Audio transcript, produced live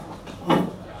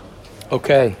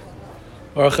Okay,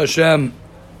 Baruch Hashem,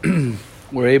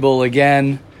 we're able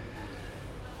again,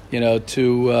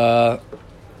 to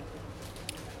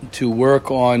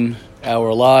work on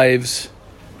our lives.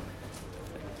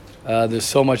 There's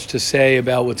so much to say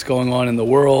about what's going on in the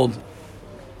world,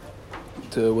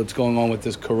 to what's going on with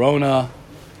this corona.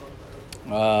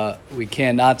 We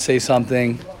cannot say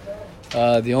something.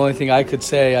 The only thing I could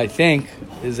say, I think,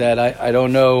 is that I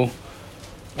don't know.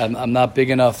 I'm not big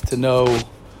enough to know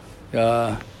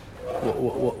how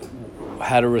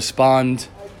to respond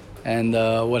and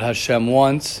what Hashem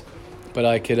wants, but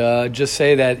I could just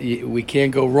say that we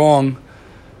can't go wrong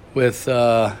with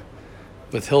Hilchos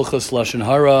Lashon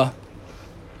Hara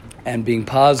and being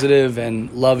positive and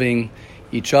loving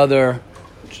each other.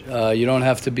 You don't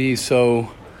have to be so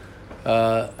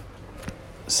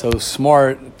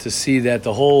smart to see that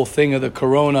the whole thing of the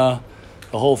corona,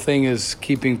 the whole thing is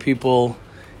keeping people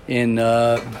in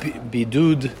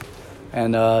bidud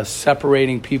and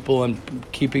separating people and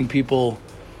keeping people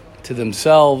to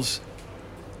themselves,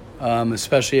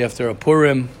 especially after a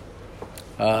Purim.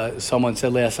 Someone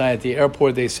said last night at the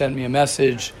airport, they sent me a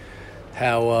message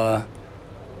how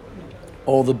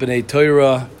all the B'nai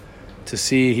Torah, to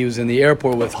see he was in the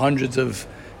airport with hundreds of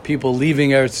people leaving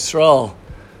Eretz Yisrael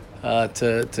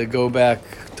to go back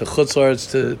to Chutz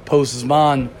La'aretz to post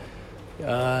Zman.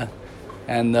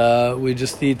 And we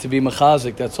just need to be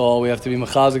mechazik. That's all. We have to be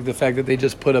mechazik. The fact that they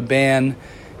just put a ban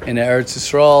in Eretz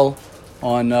Yisrael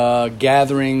on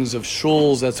gatherings of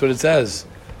shuls. That's what it says.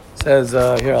 It says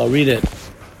here. I'll read it.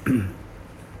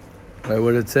 Right,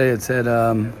 what did it say? It said,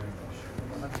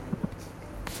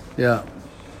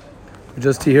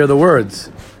 just to hear the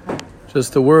words,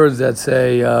 just the words that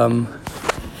say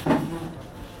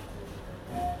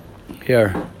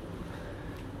here.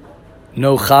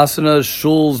 No chasanas,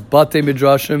 shuls, batei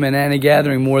midrashim, and any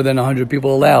gathering more than 100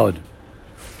 people allowed.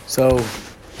 So,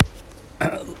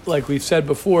 like we've said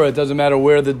before, it doesn't matter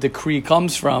where the decree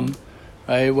comes from,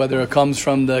 right? Whether it comes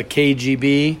from the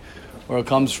KGB, or it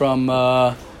comes from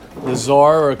the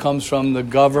Tsar, or it comes from the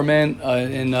government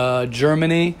in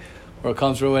Germany, or it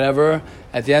comes from whatever.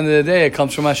 At the end of the day, it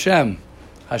comes from Hashem.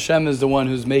 Hashem is the one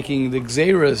who's making the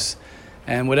gzeiros,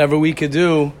 and whatever we could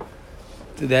do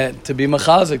that to be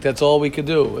mechazik, that's all we could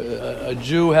do. A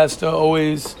Jew has to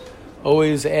always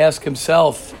ask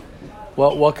himself,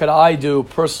 what could I do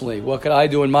personally? What could I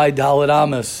do in my Dalet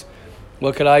Amos?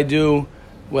 What could I do,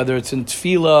 whether it's in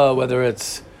tefillah, whether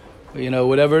it's,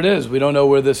 whatever it is. We don't know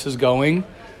where this is going,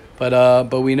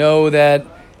 but we know that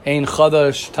ein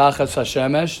chadash tachas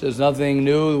hashemesh. There's nothing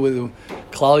new.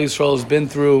 Klal Yisrael has been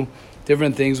through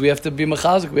different things. We have to be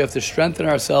mechazik. We have to strengthen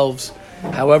ourselves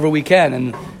however we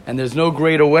can, and there's no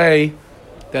greater way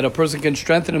that a person can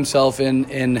strengthen himself in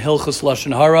Hilchos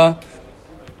Lashon Hara.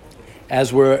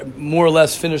 As we're more or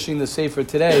less finishing the Sefer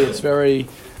today,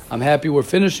 I'm happy we're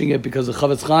finishing it, because the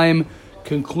Chavetz Chaim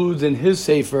concludes in his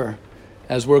Sefer,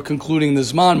 as we're concluding the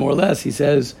Zman, more or less, he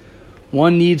says,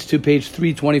 one needs to, page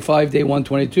 325, day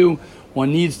 122,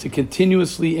 one needs to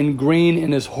continuously ingrain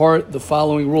in his heart the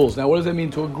following rules. Now, what does that mean,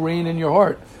 to ingrain in your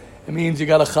heart? It means you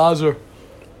got a chazer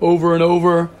over and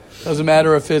over. Doesn't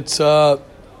matter if it's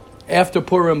after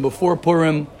Purim, before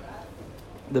Purim,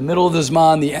 the middle of the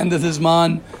Zman, the end of the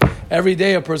Zman. Every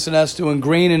day a person has to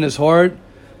ingrain in his heart,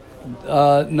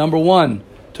 number one,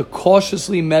 to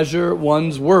cautiously measure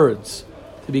one's words,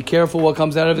 to be careful what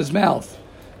comes out of his mouth,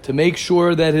 to make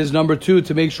sure that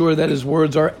to make sure that his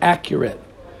words are accurate.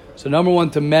 So number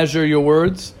one, to measure your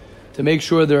words, to make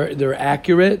sure they're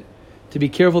accurate, to be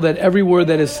careful that every word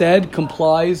that is said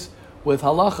complies with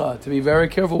halacha, to be very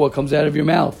careful what comes out of your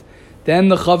mouth. Then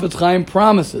the Chavetz Chaim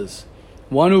promises,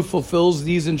 one who fulfills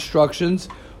these instructions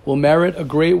will merit a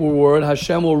great reward.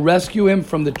 Hashem will rescue him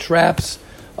from the traps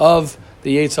of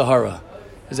the Yetzer Hara.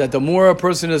 Is that the more a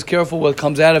person is careful what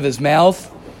comes out of his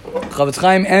mouth, Chavetz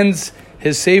Chaim ends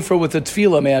his sefer with a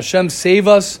tefillah. May Hashem save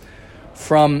us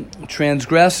from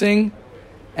transgressing,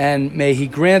 and may He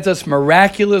grant us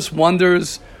miraculous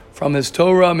wonders from His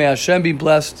Torah. May Hashem be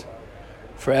blessed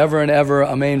forever and ever.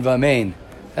 Amen v'amen.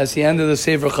 That's the end of the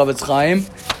Sefer Chavetz Chaim.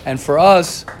 And for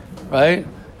us, right?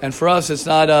 And for us, it's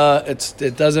not.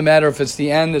 It doesn't matter if it's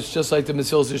the end. It's just like the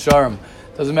Mesillas Yesharim.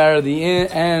 It doesn't matter the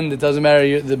end. It doesn't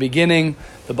matter the beginning.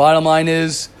 The bottom line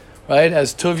is, right?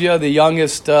 As Tuvia, the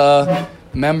youngest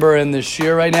member in the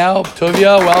shir right now.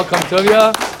 Tuvia, welcome,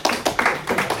 Tuvia.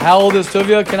 How old is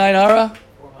Tuvia? Kanai Nara?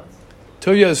 4 months.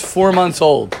 Tuvia is 4 months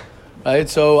old, right?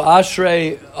 So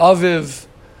Ashrei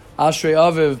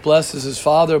Aviv blesses his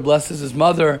father, blesses his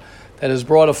mother, that has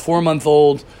brought a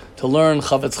 4-month-old to learn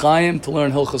Chavetz Chaim, to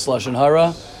learn Hilchos Lashon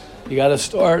Hara. You got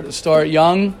to start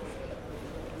young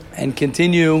and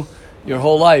continue your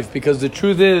whole life, because the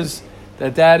truth is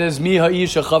that is mi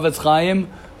ha'isha chavetz chaim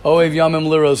oev yamim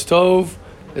liros tov,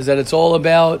 is that it's all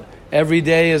about every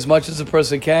day, as much as a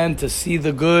person can, to see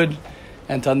the good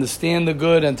and to understand the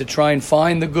good and to try and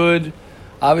find the good.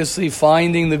 Obviously,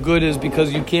 finding the good is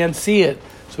because you can't see it.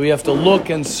 So you have to look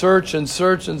and search and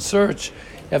search and search.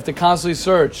 You have to constantly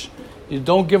search. You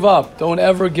don't give up. Don't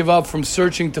ever give up from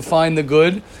searching to find the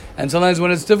good. And sometimes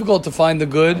when it's difficult to find the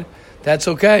good, that's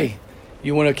okay.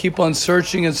 You want to keep on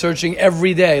searching and searching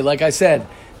every day. Like I said,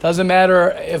 doesn't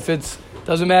matter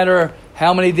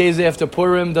how many days after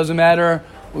Purim, doesn't matter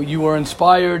you were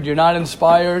inspired, you're not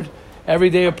inspired. Every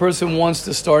day a person wants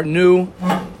to start new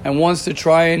and wants to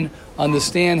try and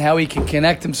understand how he can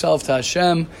connect himself to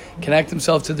Hashem, connect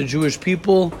himself to the Jewish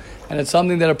people, and it's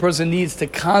something that a person needs to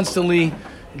constantly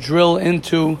drill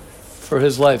into for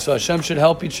his life. So Hashem should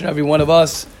help each and every one of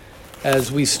us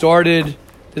as we started.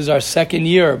 This is our second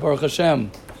year, Baruch Hashem.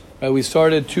 Right, we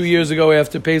started 2 years ago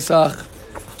after Pesach,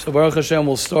 so Baruch Hashem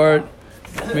will start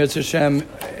Mitzvah Hashem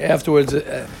afterwards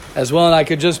as well. And I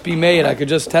could just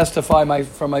testify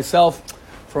for myself,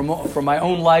 from my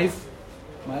own life.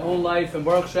 And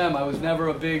Baruch Hashem, I was never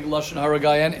a big Lashon Hara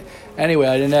guy. Anyway,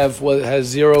 I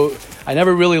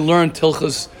never really learned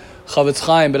Tilchus Chavetz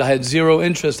Chaim, but I had zero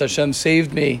interest. Hashem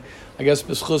saved me. I guess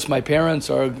b'schus my parents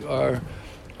are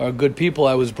good people.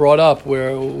 I was brought up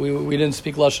where we didn't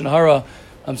speak Lashon Hara.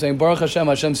 I'm saying Baruch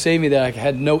Hashem saved me that I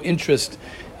had no interest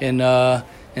in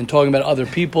talking about other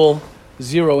people.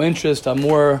 Zero interest. I'm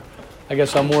more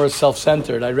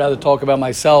self-centered. I'd rather talk about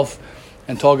myself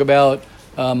and talk about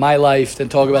my life than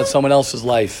talk about someone else's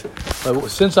life. But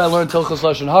since I learned Tilchus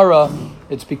Lashon Hara,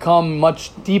 it's become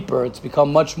much deeper. It's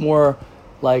become much more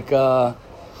like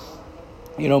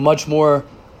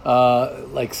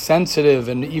sensitive,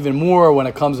 and even more when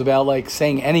it comes about like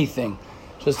saying anything.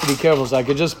 Just to be careful. So I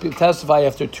could just testify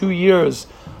after 2 years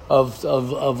of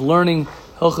learning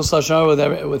Tilchus Lashon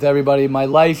Hara with everybody, my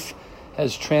life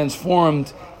has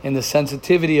transformed in the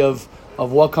sensitivity of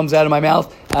what comes out of my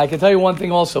mouth. And I can tell you one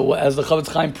thing also, as the Chavetz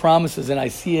Chaim promises, and I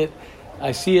see it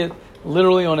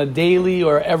literally on a daily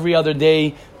or every other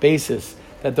day basis,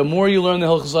 that the more you learn the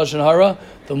Hilchos Lashon Hara,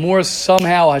 the more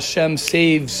somehow Hashem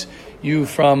saves you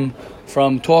from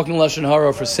talking Lashon Hara,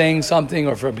 or for saying something,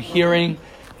 or from hearing.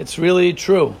 It's really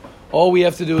true. All we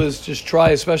have to do is just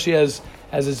try, especially as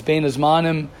it's Bein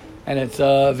Hazmanim and it's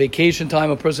vacation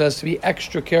time. A person has to be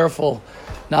extra careful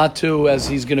not to, as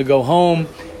he's going to go home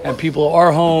and people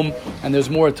are home and there's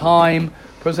more time.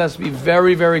 A person has to be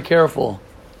very, very careful.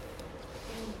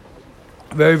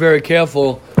 Very, very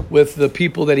careful with the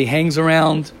people that he hangs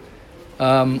around.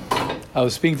 I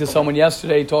was speaking to someone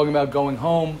yesterday talking about going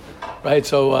home, right?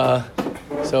 So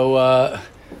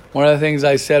one of the things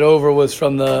I said over was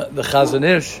from the Chazon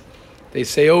Ish. They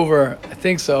say over, I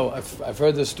think so, I've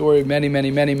heard this story many,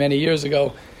 many, many, many years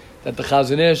ago, that the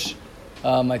Chazon Ish,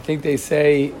 I think they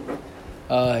say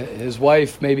his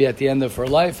wife, maybe at the end of her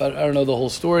life, I don't know the whole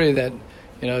story, that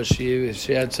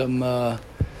she had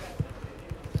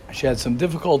some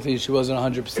difficulties, she wasn't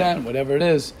 100%, whatever it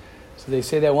is. So they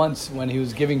say that once when he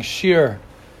was giving shir,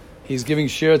 he's giving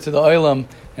shir to the Olam,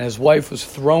 and his wife was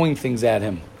throwing things at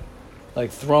him.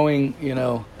 Like throwing,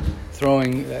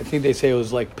 I think they say it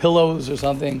was like pillows or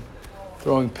something,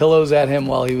 throwing pillows at him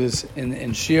while he was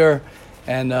in shir.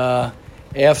 And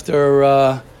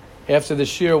after the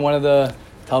shir, one of the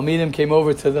Talmidim came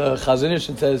over to the Chazon Ish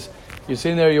and says, "You're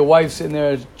sitting there, your wife's sitting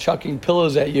there chucking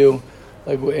pillows at you,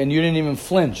 and you didn't even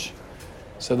flinch."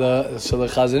 So the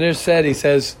Chazon Ish said, he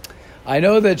says, "I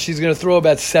know that she's going to throw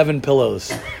about 7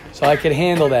 pillows, so I can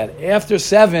handle that. After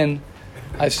 7,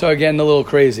 I start getting a little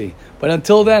crazy. But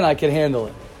until then, I can handle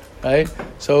it." Right?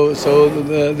 So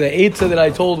the eitzah that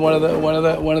I told one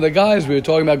of the guys, we were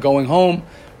talking about going home.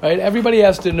 Right? Everybody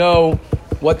has to know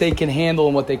what they can handle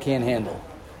and what they can't handle.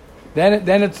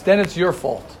 Then it's your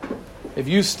fault. If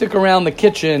you stick around the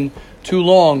kitchen too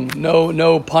long,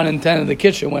 no pun intended, the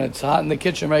kitchen, when it's hot in the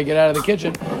kitchen, right? Get out of the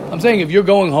kitchen. I'm saying if you're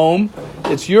going home,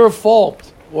 it's your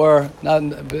fault, or not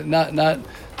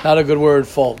a good word,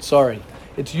 fault. Sorry.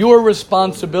 It's your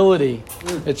responsibility.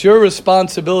 It's your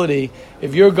responsibility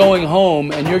if you're going home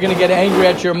and you're going to get angry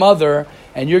at your mother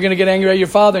and you're going to get angry at your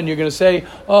father and you're going to say,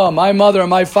 "Oh, my mother and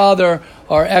my father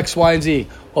are X, Y, and Z."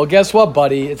 Well, guess what,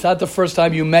 buddy? It's not the first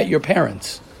time you met your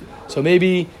parents. So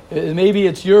maybe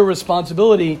it's your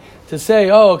responsibility to say,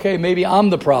 "Oh, okay, maybe I'm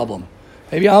the problem.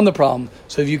 Maybe I'm the problem."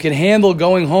 So if you can handle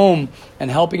going home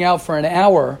and helping out for an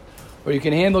hour, or you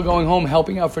can handle going home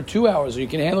helping out for 2 hours, or you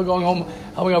can handle going home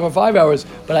helping out for 5 hours,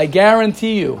 but I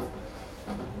guarantee you,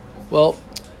 well,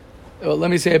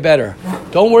 let me say it better.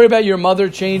 Don't worry about your mother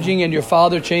changing and your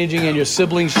father changing and your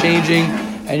siblings changing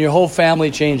and your whole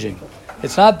family changing.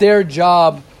 It's not their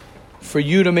job for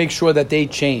you to make sure that they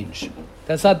change.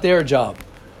 That's not their job.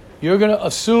 You're going to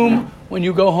assume when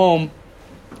you go home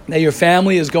that your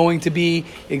family is going to be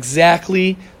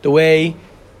exactly the way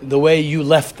you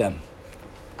left them.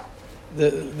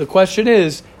 The question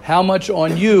is, how much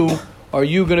on you are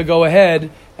you going to go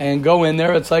ahead and go in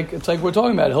there? It's like we're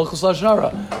talking about Hilchos Lashon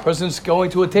Hara. A person's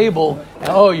going to a table,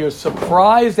 and you're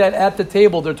surprised that at the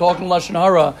table they're talking Lashon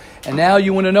Hara, and now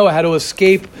you want to know how to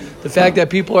escape the fact that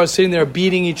people are sitting there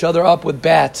beating each other up with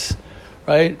bats,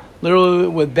 right? Literally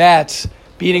with bats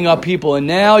beating up people, and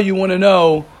now you want to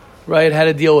know, right, how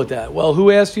to deal with that. Well,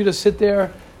 who asked you to sit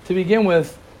there to begin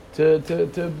with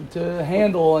to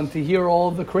handle and to hear all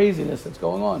of the craziness that's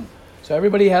going on? So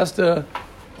everybody has to.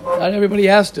 Not everybody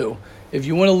has to. If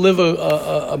you want to live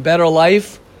a better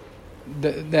life,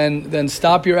 then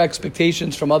stop your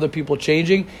expectations from other people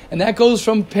changing. And that goes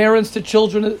from parents to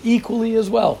children equally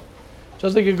as well.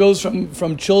 Just like it goes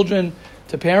from children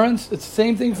to parents, it's the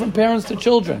same thing from parents to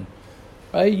children.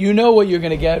 Right? You know what you're going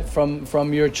to get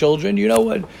from your children. You know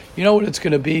what it's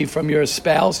going to be from your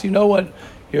spouse. You know what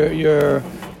your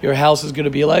house is going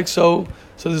to be like. So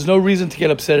there's no reason to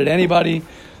get upset at anybody.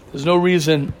 There's no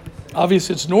reason.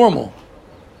 Obviously, it's normal.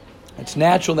 It's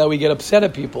natural that we get upset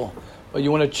at people, but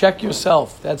you want to check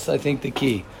yourself. That's, I think, the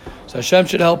key. So Hashem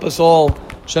should help us all.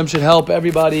 Hashem should help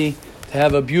everybody to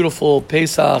have a beautiful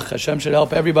Pesach. Hashem should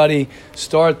help everybody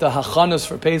start the hachanas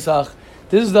for Pesach.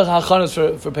 This is the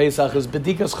hachanas for Pesach, is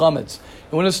bedikas chametz.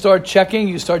 You want to start checking,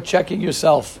 you start checking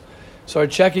yourself.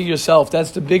 Start checking yourself.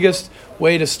 That's the biggest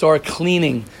way to start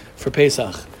cleaning for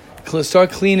Pesach.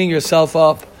 Start cleaning yourself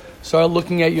up. Start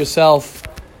looking at yourself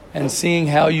and seeing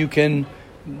how you can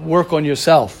work on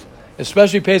yourself.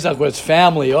 Especially Pesach, where it's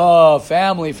family. Oh,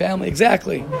 family.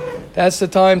 Exactly. That's the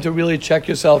time to really check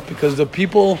yourself, because the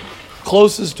people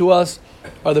closest to us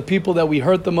are the people that we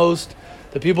hurt the most.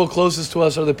 The people closest to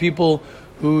us are the people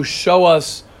who show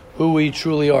us who we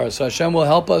truly are. So Hashem will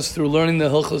help us through learning the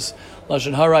Hilchos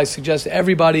Lashon Hara. I suggest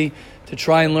everybody to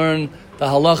try and learn the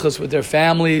halachas with their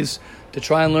families, to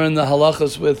try and learn the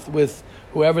halachas with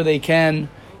whoever they can.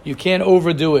 You can't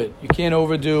overdo it. You can't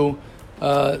overdo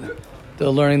the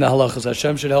learning the halachas.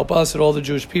 Hashem should help us, and all the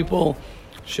Jewish people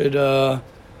should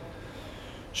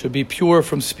be pure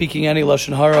from speaking any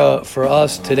Lashon Hara for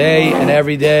us today and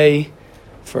every day,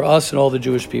 for us and all the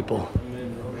Jewish people.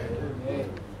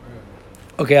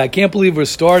 Okay, I can't believe we're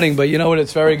starting, but you know what?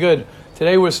 It's very good.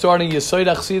 Today we're starting Yesod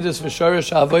Achsidus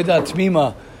V'Shorish Avodah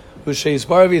Tmima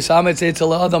V'Sheisbar V'Yisametz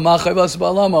Eitzel Adam Machay V'As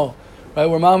Ba'alamo. Right,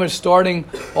 we're mamish starting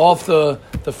off the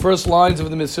first lines of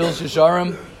the Mesillas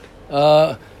Yesharim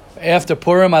after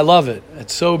Purim. I love it.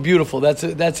 It's so beautiful. That's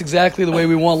exactly the way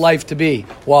we want life to be.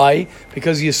 Why?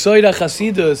 Because Yesod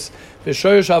HaChasidus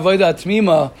V'Shorish Avodah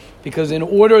Tmima. Because in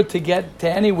order to get to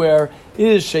anywhere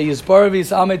is Sheyizbar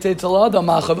V'Yisamet Eitzel Adam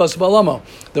Machay V'As Ba'alamo.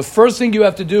 The first thing you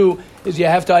have to do is you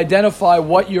have to identify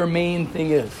what your main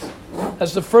thing is.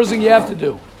 That's the first thing you have to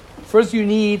do. First, you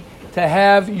need to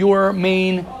have your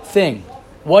main thing.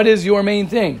 What is your main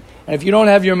thing? And if you don't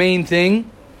have your main thing,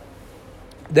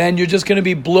 then you're just going to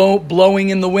be blowing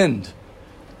in the wind.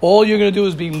 All you're going to do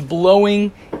is be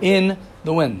blowing in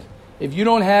the wind. If you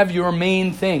don't have your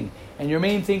main thing, and your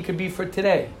main thing could be for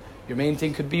today, your main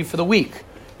thing could be for the week,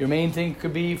 your main thing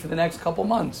could be for the next couple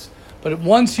months. But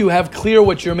once you have clear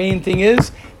what your main thing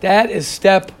is, that is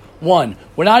step one.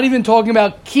 We're not even talking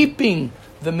about keeping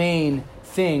the main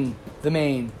thing.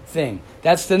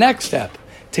 That's the next step.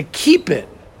 To keep it.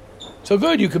 So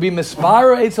good, you could be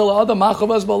mispara eitzel adam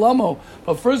machavas balamo.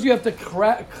 But first you have to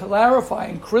clarify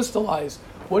and crystallize.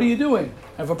 What are you doing?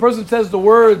 And if a person says the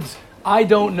words, I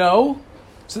don't know,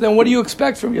 so then what do you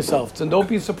expect from yourself? So don't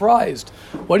be surprised.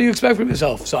 What do you expect from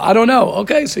yourself? So I don't know.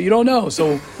 Okay, so you don't know.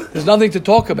 So there's nothing to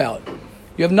talk about.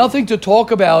 You have nothing to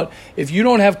talk about if you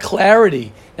don't have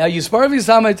clarity. Now, Yispar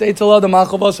v'Yisamet eitzel adam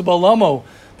machavas balamo.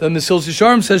 The Mesillas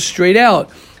Yesharim says straight out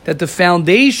that the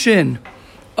foundation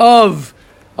of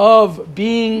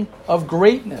being of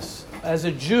greatness as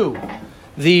a Jew,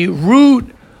 the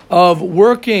root of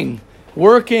working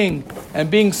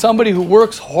and being somebody who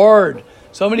works hard,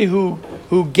 somebody who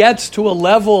gets to a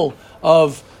level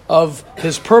of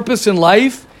his purpose in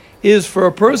life, is for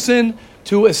a person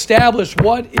to establish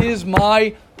what is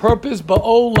my purpose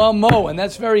ba'olamo, and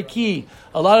that's very key.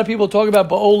 A lot of people talk about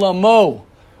ba'olamo.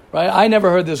 Right? I never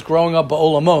heard this growing up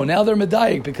ba'olamo. Now they're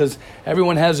medayik because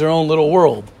everyone has their own little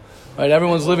world. Right?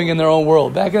 Everyone's living in their own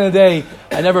world. Back in the day,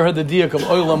 I never heard the diak of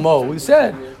olamo. We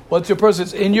said, what's your purpose?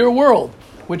 It's in your world.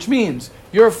 which means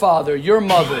your father, your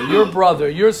mother, your brother,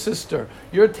 your sister,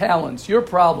 your talents, your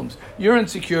problems, your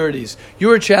insecurities,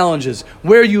 your challenges,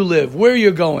 where you live, where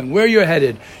you're going, where you're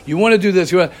headed. You want to do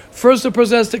this. First, the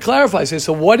person has to clarify. Say,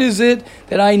 so what is it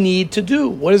that I need to do?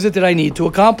 What is it that I need to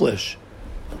accomplish?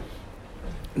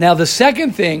 Now, the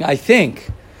second thing,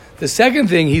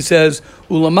 he says,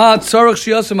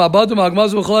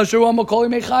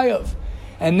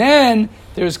 and then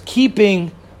there's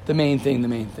keeping the main thing.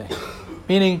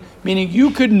 Meaning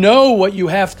you could know what you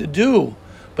have to do,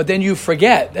 but then you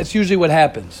forget. That's usually what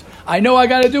happens. I know I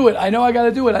got to do it.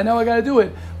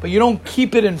 But you don't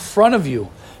keep it in front of you.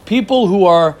 People who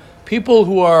are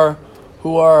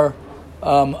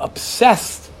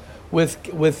obsessed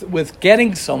with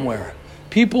getting somewhere.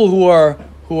 People who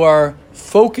are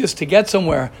focused to get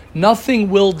somewhere. Nothing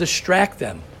will distract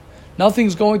them.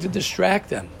 Nothing's going to distract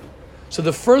them. So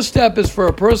the first step is for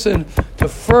a person to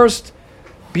first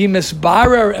be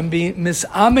misbarer and be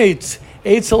misametz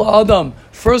eitzel adam.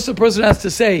 First, the person has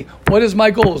to say, what is my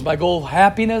goal? Is my goal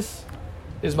happiness?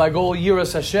 Is my goal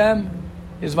yiras Hashem?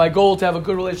 Is my goal to have a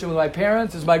good relationship with my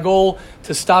parents? Is my goal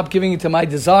to stop giving into my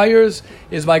desires?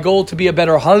 Is my goal to be a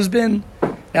better husband?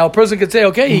 Now, a person could say,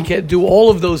 okay, he can't do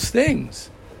all of those things.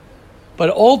 But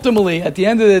ultimately, at the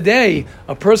end of the day,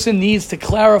 a person needs to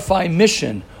clarify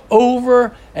mission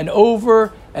over and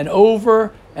over and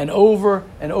over and over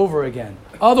and over again.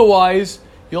 Otherwise,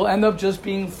 you'll end up just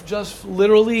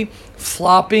literally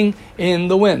flopping in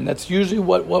the wind. That's usually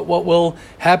what will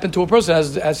happen to a person,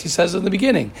 as he says in the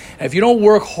beginning. And if you don't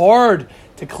work hard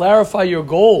to clarify your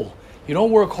goal, you don't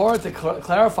work hard to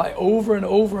clarify over and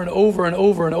over and over and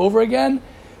over and over again,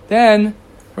 then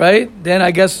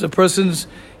I guess the person's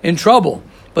in trouble.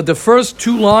 But the first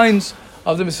two lines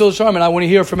of the Mesillas Yesharim, and I want to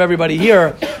hear from everybody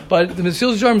here, but the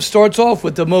Mesillas Yesharim starts off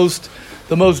with the most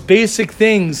basic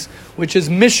things, which is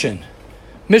mission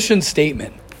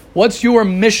statement. What's your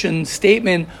mission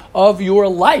statement of your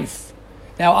life?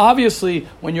 Now, obviously,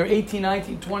 when you're 18,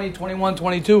 19, 20, 21,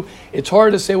 22, it's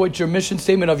hard to say what your mission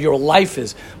statement of your life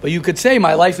is. But you could say,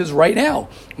 my life is right now.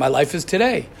 My life is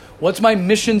today. What's my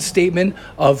mission statement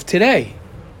of today?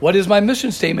 What is my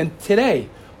mission statement today?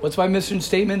 What's my mission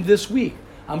statement this week?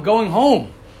 I'm going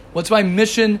home. What's my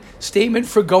mission statement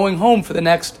for going home for the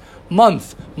next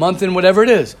month and whatever it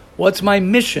is? What's my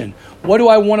mission? What do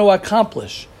I want to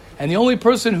accomplish? And the only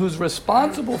person who's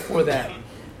responsible for that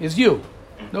is you.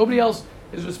 Nobody else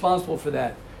is responsible for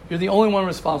that. You're the only one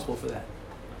responsible for that.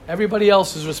 Everybody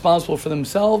else is responsible for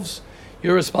themselves.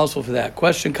 You're responsible for that.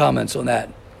 Question, comments on that,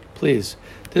 please.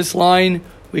 This line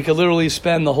we could literally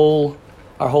spend our whole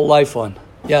life on.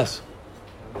 Yes.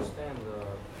 I understand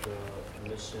the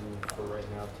mission for right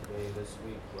now, today, this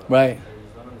week. But right. I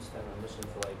just don't understand the mission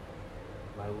for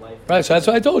my life. Right. So that's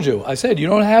what I told you. I said you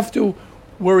don't have to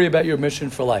worry about your mission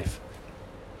for life.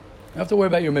 You don't have to worry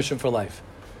about your mission for life.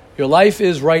 Your life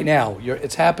is right now.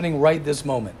 It's happening right this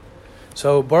moment.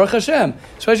 So Baruch Hashem,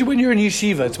 especially when you're in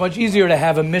yeshiva, it's much easier to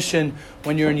have a mission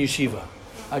when you're in yeshiva.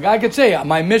 A guy could say,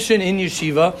 my mission in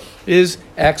yeshiva is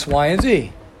X, Y, and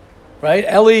Z. Right?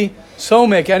 Eli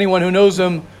Somek, anyone who knows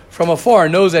him from afar,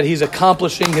 knows that he's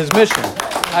accomplishing his mission.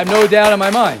 I have no doubt in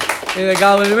my mind. What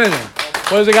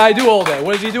does the guy do all day?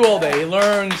 What does he do all day? He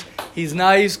learns, he's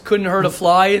nice, couldn't hurt a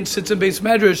fly, and sits in Beis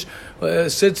Medrash,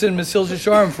 sits in Mesillas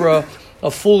Yesharim for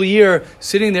a full year,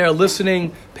 sitting there,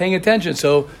 listening, paying attention.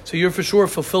 So you're for sure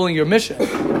fulfilling your mission.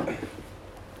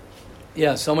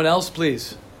 Yeah, someone else,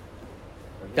 please.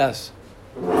 Yes.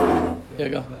 Here you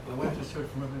go. I went to search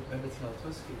from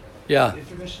Mesillas. Yeah. If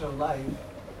your mission of life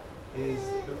is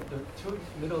the two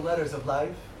middle letters of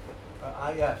life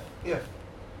are IF, if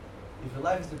your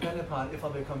life is dependent upon if I'll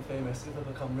become famous, if I'll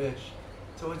become rich,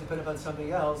 it's always dependent upon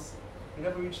something else, you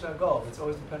never reach that goal. It's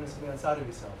always dependent on something outside of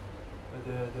yourself. But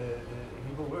the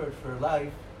Hebrew word for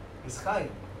life is Chaim.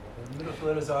 The middle two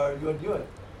letters are Yod.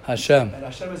 Hashem. And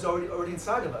Hashem is already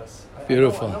inside of us.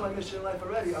 Beautiful. I know my mission in life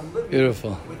already. I'm living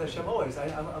Beautiful. with Hashem always.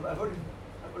 I've already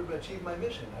achieved my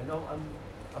mission. I know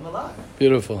I'm alive.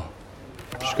 Beautiful.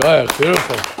 Shkoyach.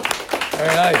 Beautiful.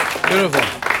 Very nice. Beautiful.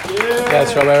 Yeah.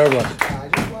 Yes, Rabbi Erblach. I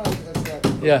just want to ask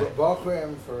that. Yeah.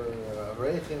 Balkrim for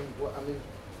Reichem. I mean,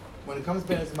 when it comes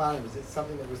to Zmanim, is it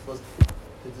something that we're supposed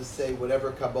to just say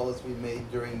whatever Kabbalahs we made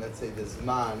during, let's say, the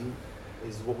Zman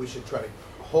is what we should try to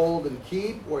hold and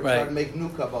keep, or try to make new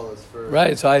Kabbalahs for?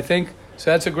 Right. So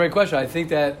that's a great question. I think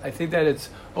that it's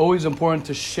always important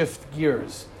to shift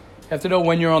gears. You have to know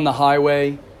when you're on the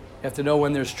highway. You have to know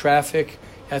when there's traffic.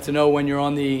 You have to know when you're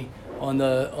on the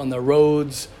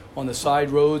roads, on the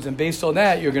side roads, and based on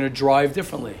that, you're going to drive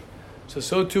differently.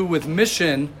 So too with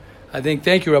mission. I think.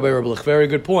 Thank you, Rabbi Erblich. Very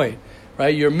good point.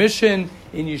 right? Your mission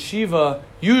in yeshiva,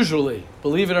 usually,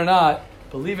 believe it or not,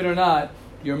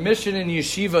 your mission in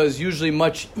yeshiva is usually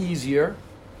much easier.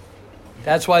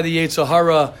 That's why the Yetzer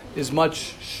Hara is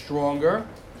much stronger.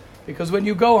 Because when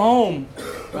you go home,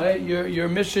 right, your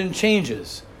mission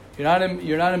changes. You're not in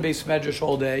Beis Medrash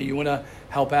all day. You want to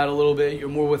help out a little bit. You're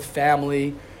more with family.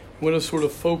 You want to sort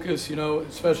of focus,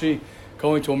 especially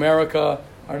going to America.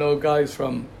 I know guys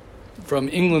from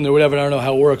England or whatever. I don't know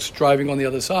how it works driving on the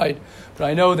other side, but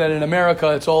I know that in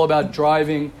America it's all about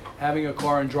driving, having a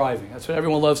car and driving. That's what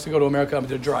everyone loves to go to America.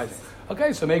 They're driving.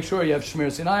 Okay, so make sure you have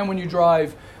Shmir Sinai when you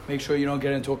drive. Make sure you don't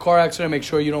get into a car accident. Make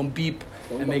sure you don't beep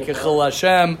and make a Chil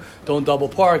Hashem. Don't double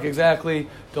park, exactly.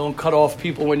 Don't cut off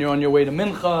people when you're on your way to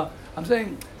Mincha. I'm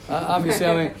saying,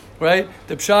 obviously, right?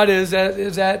 The pshat is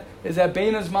that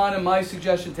Bein Hazman, and my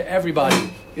suggestion to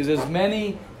everybody is as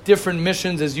many different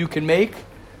missions as you can make.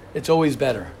 It's always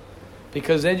better,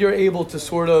 because then you're able to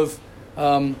sort of,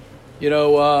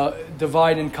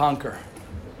 divide and conquer.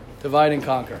 Divide and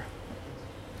conquer.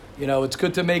 It's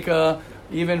good to make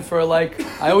even for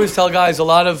I always tell guys a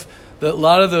lot of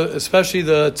the especially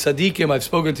the tzaddikim. I've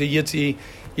spoken to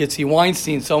Yitzi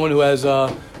Weinstein, someone who has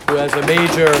a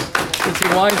major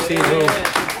Yitzi Weinstein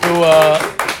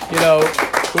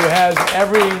who has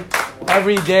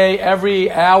every day,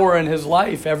 every hour in his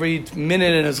life, every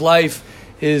minute in his life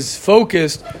is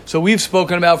focused. So we've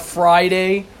spoken about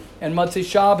Friday and Motzei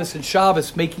Shabbos and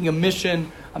Shabbos making a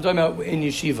mission. I'm talking about in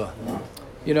yeshiva.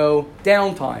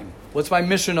 Downtime. What's my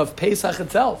mission of Pesach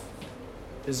itself?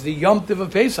 Is the Yom Tov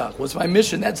of Pesach. What's my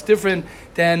mission? That's different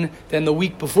than the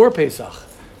week before Pesach.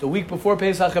 The week before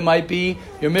Pesach,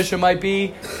 your mission might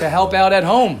be to help out at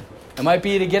home. It might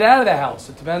be to get out of the house.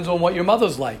 It depends on what your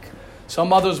mother's like. Some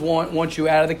mothers want you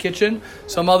out of the kitchen.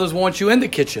 Some mothers want you in the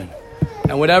kitchen.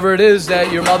 And whatever it is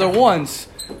that your mother wants.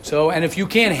 And if you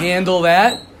can't handle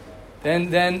that,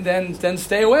 then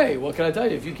stay away. What can I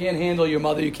tell you? If you can't handle your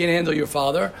mother, you can't handle your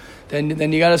father,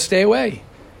 then you got to stay away.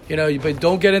 But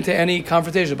don't get into any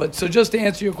confrontation. But so just to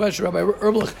answer your question, Rabbi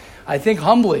Erblich, I think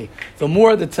humbly, the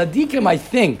more the tzaddikim, I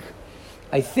think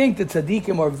the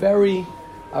tzaddikim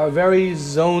are very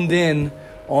zoned in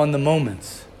on the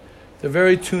moments. They're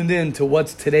very tuned in to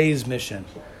what's today's mission.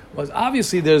 Well,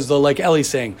 obviously there's like Eli's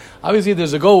saying, obviously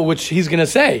there's a goal which he's going to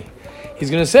say. He's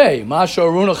going to say, Masha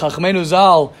Aruna Chachmenu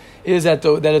Zal, is that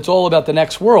it's all about the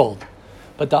next world.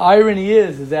 But the irony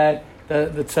is that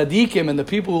the tzaddikim and the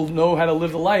people who know how to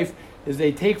live the life is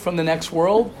they take from the next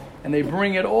world and they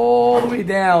bring it all the way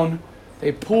down.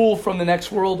 They pull from the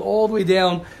next world all the way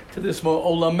down to this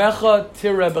Olamecha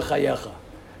Tireh B'chayecha.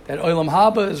 That Olam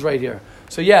Haba is right here.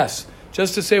 So yes,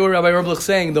 just to say what Rabbi Erblich is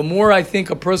saying, the more I think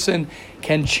a person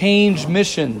can change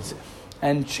missions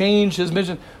and change his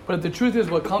mission, but the truth is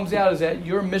what comes out is that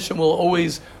your mission will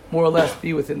always more or less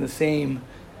be within the same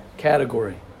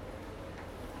category.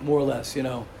 More or less,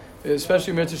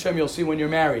 Especially Mitzvah Shem, you'll see when you're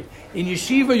married. In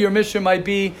yeshiva, your mission might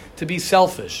be to be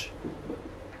selfish.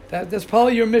 That's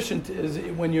probably your mission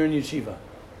when you're in yeshiva.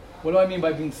 What do I mean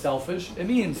by being selfish? It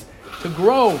means to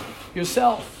grow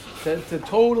yourself, to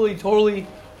totally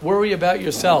worry about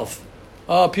yourself.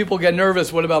 People get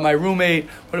nervous. What about my roommate?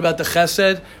 What about the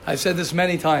chesed? I've said this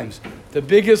many times. The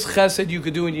biggest chesed you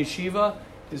could do in yeshiva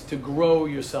is to grow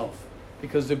yourself.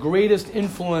 Because the greatest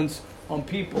influence on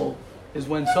people is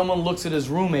when someone looks at his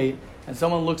roommate and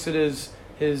someone looks at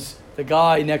the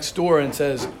guy next door and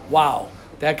says, wow,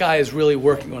 that guy is really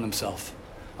working on himself.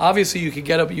 Obviously, you could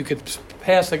get up, you could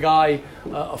pass a guy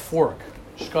a fork.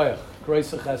 Shkoyach,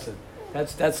 Grace Chesed.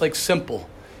 That's like simple.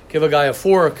 Give a guy a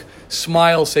fork,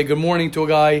 smile, say good morning to a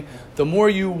guy. The more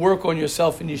you work on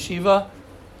yourself in yeshiva,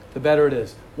 the better it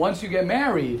is. Once you get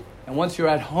married and once you're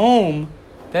at home,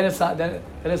 then it's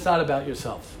not about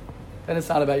yourself. Then it's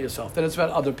not about yourself. Then it's about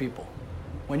other people.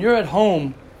 When you're at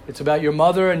home, it's about your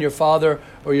mother and your father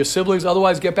or your siblings.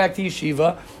 Otherwise, get back to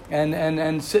yeshiva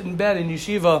and sit in bed in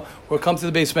yeshiva or come to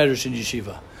the Beis Medrash in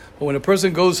yeshiva. But when a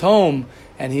person goes home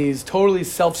and he's totally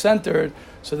self-centered,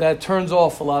 so that turns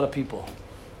off a lot of people.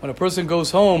 When a person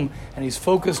goes home and he's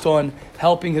focused on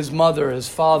helping his mother, his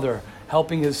father,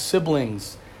 helping his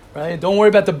siblings, right? Don't worry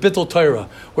about the Bittul Torah.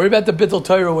 Worry about the Bittul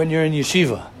Torah when you're in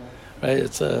yeshiva, right?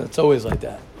 It's always like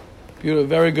that. Beautiful,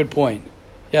 very good point.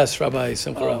 Yes, Rabbi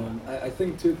Simcha Rama. I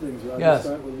think two things. Right? Yes.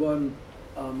 I'll start with one.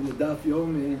 In the Daf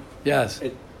Yomi. Yes.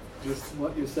 Just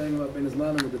what you're saying about Bein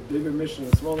Hazmanim with the bigger mission,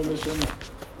 the smaller mission.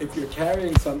 If you're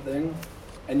carrying something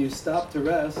and you stop to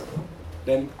rest,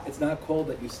 then it's not called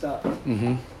that you stop.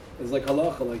 Mm-hmm. is like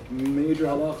halacha, like major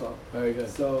halacha. Very good.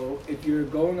 So if you're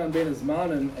going on Bein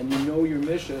Hazmanim and you know your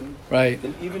mission, Right.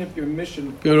 then even if your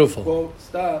mission Beautiful. quote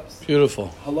stops,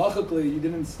 Beautiful. halachically you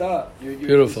didn't stop. You're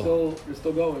Beautiful. You're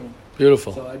still going.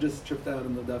 Beautiful. So I just tripped out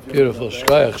in the daf. Beautiful.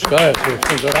 Shkoyach.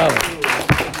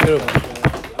 Beautiful.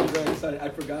 I was very excited. I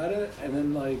forgot it, and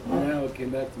then like now it came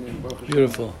back to me.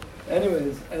 Beautiful.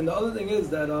 Anyways, and the other thing is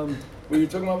that when you're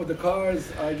talking about with the cars,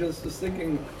 I just was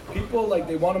thinking people like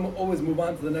they want to always move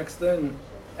on to the next thing,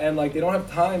 and like they don't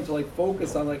have time to like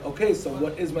focus on like, okay, so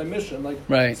what is my mission? Like,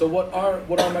 Right. So what are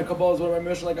my kabbalas? What are my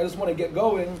mission? Like I just want to get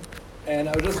going, and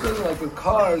I was just thinking like with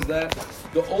cars that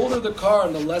the older the car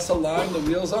and the less aligned the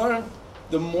wheels are,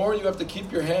 the more you have to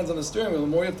keep your hands on the steering wheel, the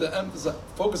more you have to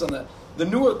focus on that. The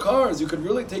newer cars, you could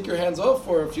really take your hands off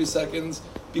for a few seconds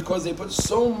because they put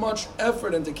so much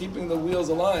effort into keeping the wheels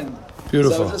aligned.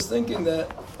 Beautiful. So I was just thinking that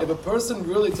if a person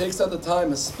really takes out the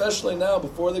time, especially now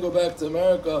before they go back to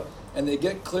America and they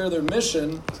get clear their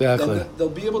mission, Exactly. then they'll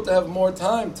be able to have more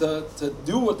time to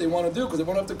do what they want to do because they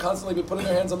won't have to constantly be putting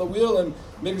their hands on the wheel and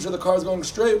making sure the car's going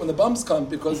straight when the bumps come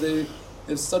because there's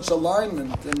such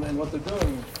alignment in what they're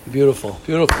doing. Beautiful.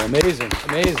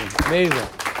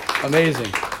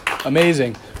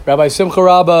 Amazing. Rabbi Simcha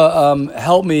Rabba,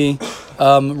 help me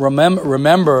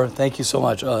remember. Thank you so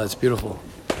much. Oh, that's beautiful.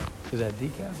 Is that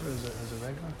decaf or is it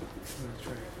regular?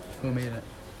 Who made it?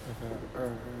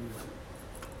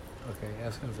 Okay,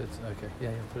 ask him if it's okay. Yeah,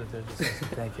 put it there. Just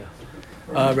thank you.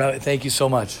 Rabbi, thank you so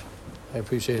much. I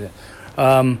appreciate it.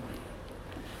 Mamash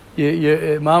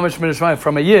Minashmai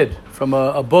from a Yid, from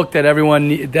a book that everyone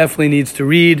definitely needs to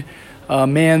read,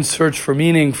 Man's Search for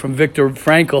Meaning from Viktor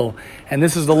Frankl, and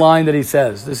this is the line that he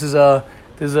says. This is a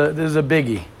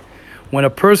biggie. When a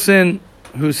person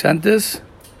who sent this,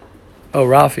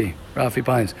 Rafi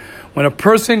Pines. When a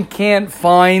person can't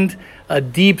find a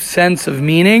deep sense of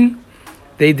meaning,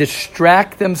 they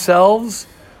distract themselves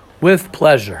with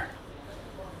pleasure.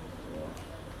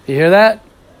 You hear that?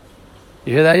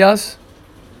 You hear that, Yas?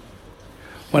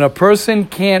 When a person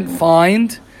can't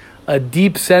find a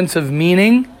deep sense of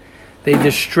meaning, they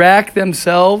distract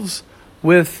themselves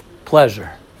with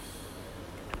pleasure.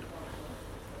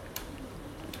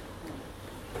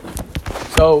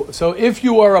 So if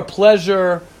you are a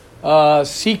pleasure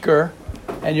seeker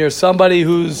and you're somebody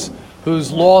who's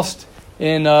lost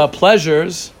in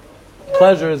pleasures,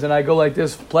 and I go like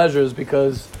this, pleasures,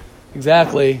 because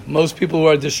exactly, most people who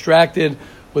are distracted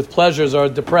with pleasures are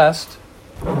depressed.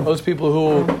 Most people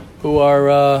who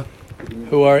are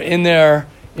in there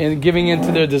and giving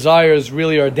into their desires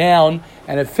really are down,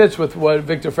 and it fits with what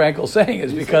Viktor Frankl is saying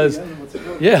is because,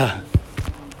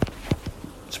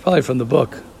 it's probably from the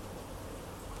book.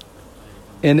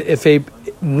 And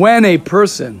when a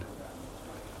person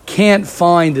can't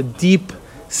find a deep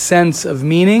sense of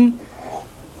meaning,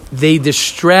 they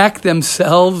distract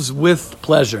themselves with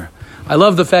pleasure. I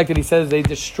love the fact that he says they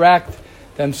distract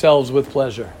themselves with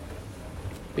pleasure,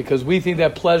 because we think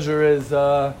that pleasure is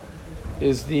the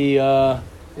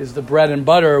bread and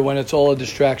butter when it's all a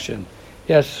distraction.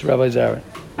 Yes, Rabbi Zarin.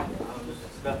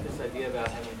 It's about this idea about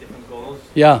having different goals,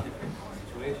 Yeah. different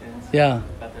situations. Yeah.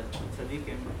 About the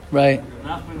tzaddikim. Right.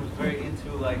 Nachman was very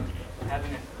into like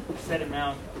having a set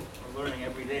amount of learning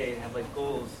every day, and have like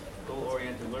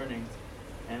goal-oriented learning.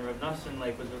 And Rav Nassim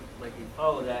he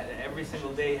followed that, and every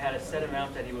single day he had a set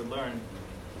amount that he would learn.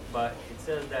 But it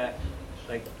says that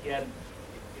like he had.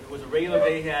 If it was a regular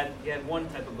day, he had one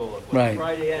type of goal. Right.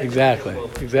 Friday, he had Exactly. a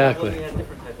different type of goal. Exactly. He had a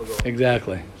different type of goal.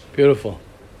 Exactly. Beautiful.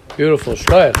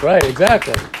 Shkoyach. Right.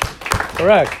 Exactly.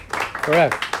 Correct.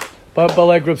 But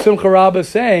like Rav Simcha Rabba is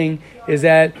saying is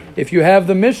that if you have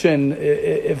the mission,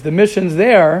 if the mission's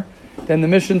there, then the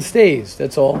mission stays.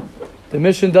 That's all. The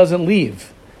mission doesn't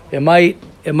leave. It might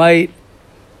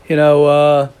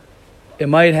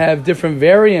have different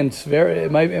variants.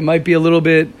 It might be a little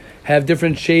bit, have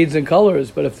different shades and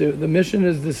colors. But if the mission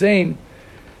is the same,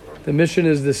 the mission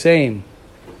is the same.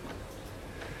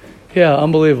 Yeah,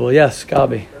 unbelievable. Yes,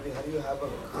 Gabi. How do you have a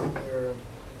clear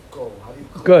goal? How do you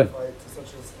Good. clarify it to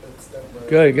such an extent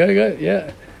where Good.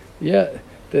 Yeah.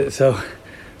 So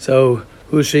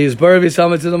it's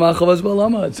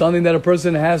something that a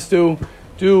person has to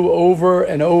do over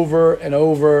and over and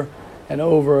over and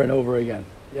over and over again.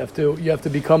 You have to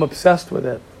become obsessed with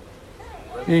it.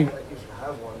 I feel like you should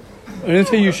have one? I didn't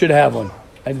say you should have one.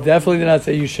 I definitely did not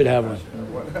say you should have one.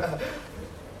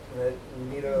 Right? You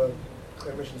need a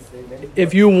clear mission statement.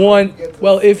 If you want the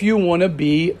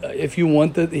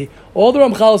all the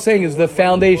Ramchal is saying is the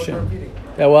foundation.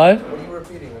 That what? What are you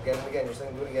repeating again and again? You're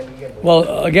saying do it again and again.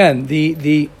 Well, again,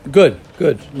 the good.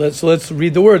 Let's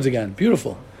read the words again.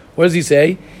 Beautiful. What does he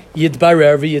say?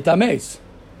 Yitbarer v'yitames.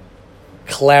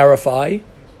 clarify,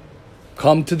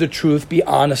 come to the truth, be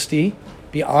honest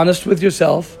with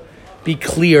yourself, be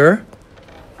clear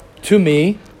to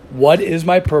me, what is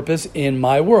my purpose in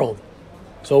my world?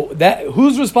 So that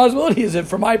whose responsibility is it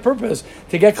for my purpose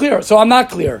to get clear? So I'm not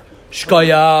clear.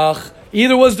 Shkoyach.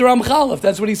 Either was the Ramchal, if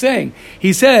that's what he's saying.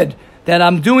 He said that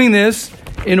I'm doing this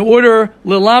in order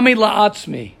lilami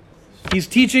la'atzmi. He's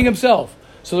teaching himself.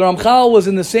 So the Ramchal was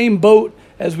in the same boat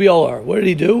as we all are. What did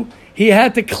he do? He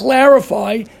had to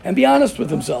clarify and be honest with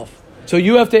himself. So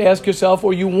you have to ask yourself,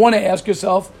 or you want to ask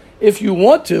yourself, if you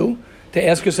want to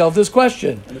ask yourself this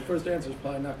question. And the first answer is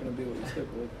probably not going to be what you stick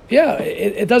with. Yeah,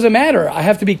 it doesn't matter. I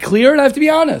have to be clear and I have to be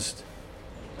honest.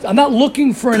 I'm not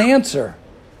looking for an answer.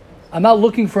 I'm asking,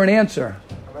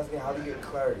 how do you get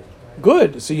clarity?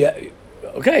 Good. So yeah,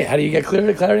 okay. How do you get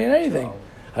clarity in anything?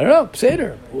 I don't know.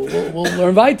 Seder. We'll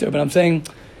learn weiter. But I'm saying,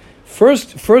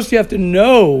 first you have to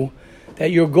know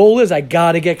that your goal is, I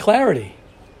got to get clarity.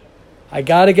 I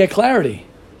got to get clarity.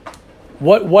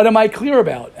 What am I clear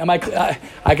about?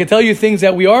 I can tell you things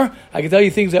that we are. I can tell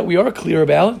you things that we are clear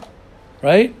about,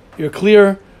 right? You're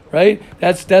clear, right?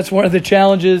 That's one of the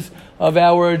challenges of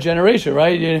our generation,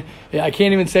 right? I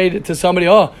can't even say to somebody,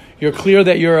 "Oh, you're clear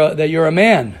that you're a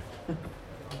man."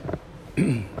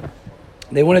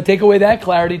 They want to take away that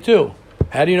clarity too.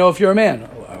 How do you know if you're a man?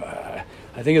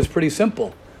 I think it's pretty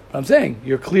simple. But I'm saying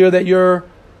you're clear that you're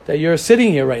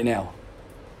sitting here right now.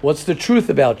 What's the truth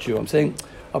about you? I'm saying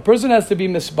a person has to be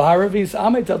misbarav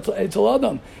etzel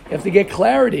adam. You have to get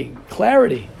clarity,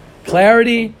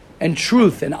 and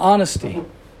truth and honesty.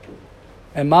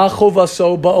 And ma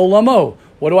chovaso ba'olamo.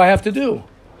 What do I have to do?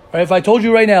 Right? If I told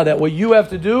you right now that what you have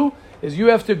to do is you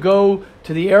have to go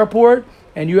to the airport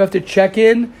and you have to check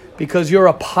in because you're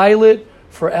a pilot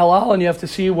for El Al and you have to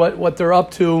see what they're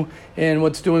up to and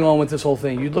what's going on with this whole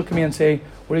thing. You'd look at me and say,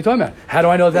 what are you talking about? How do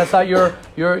I know that's not your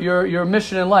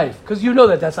mission in life? Because you know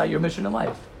that's not your mission in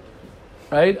life.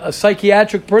 Right? A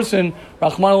psychiatric person,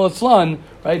 Rahman al-Islan,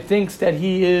 right, thinks that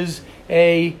he is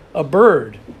a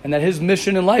bird and that his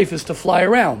mission in life is to fly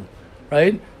around.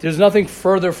 Right? There's nothing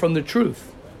further from the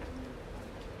truth.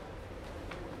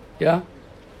 Yeah?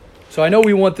 So I know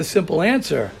we want the simple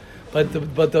answer, but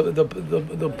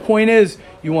the point is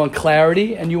you want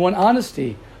clarity and you want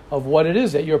honesty of what it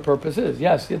is that your purpose is.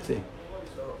 Yes, Yitzi.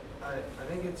 So I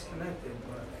think it's connected,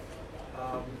 but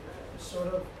sort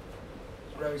of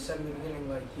what we said in the beginning,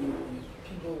 like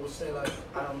people will say like,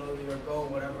 I don't know your goal,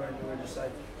 whatever, and we're just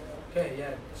like, okay,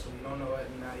 yeah, so you don't know it,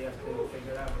 and now you have to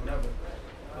figure it out, whatever.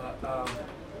 But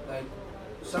like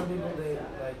some people, they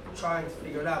like trying to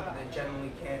figure it out, but they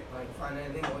generally can't like find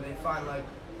anything, or they find like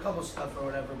a couple stuff or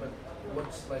whatever, but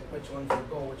what's like which one's your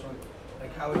goal, which one,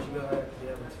 like how would you be able to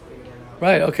figure that out?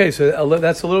 Right. Okay. So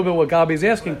that's a little bit what Gabi's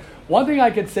asking. Right. One thing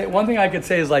I could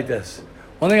say is like this.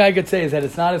 One thing I could say is that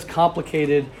it's not as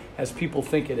complicated as people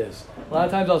think it is. A lot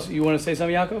of times, you want to say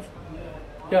something, Yaakov?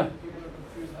 Yeah.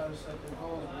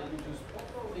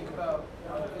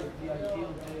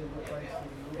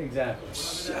 Exactly.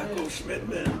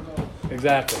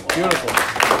 Exactly. Beautiful.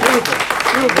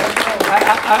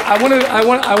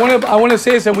 I want to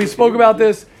say this, and we spoke about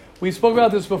this. We spoke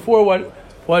about this before.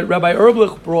 What Rabbi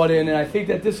Erblich brought in, and I think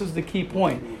that this is the key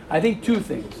point. I think two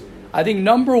things. I think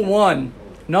number one,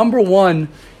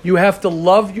 you have to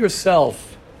love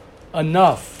yourself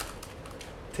enough,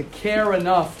 to care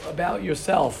enough about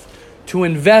yourself, to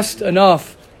invest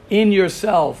enough in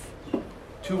yourself,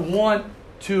 to want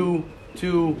to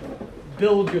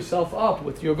build yourself up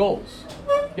with your goals.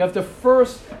 You have to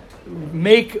first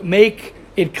make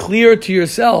it clear to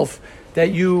yourself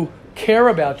that you care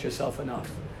about yourself enough,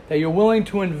 that you're willing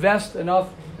to invest enough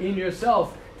in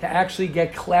yourself to actually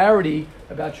get clarity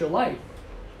about your life.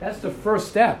 That's the first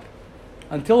step.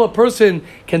 Until a person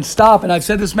can stop, and I've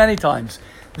said this many times,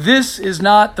 this is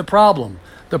not the problem.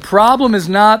 The problem is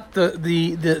not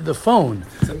the phone.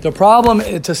 The problem,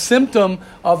 it's a symptom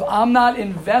of I'm not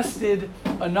invested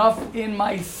enough in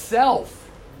myself.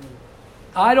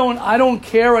 I don't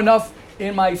care enough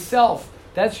in myself.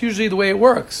 That's usually the way it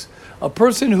works. A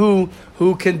person who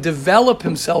can develop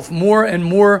himself more and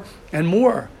more and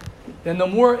more, then the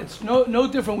more, it's no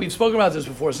different, we've spoken about this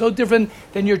before, it's no different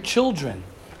than your children.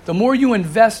 The more you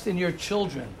invest in your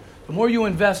children, the more you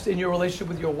invest in your relationship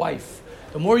with your wife,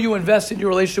 the more you invest in your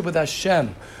relationship with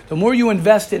Hashem, the more you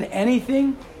invest in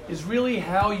anything is really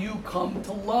how you come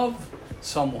to love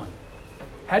someone.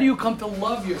 How do you come to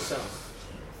love yourself?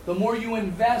 The more you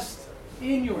invest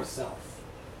in yourself.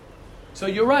 So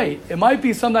you're right. It might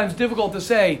be sometimes difficult to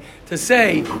say,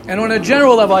 and on a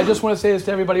general level, I just want to say this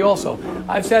to everybody also.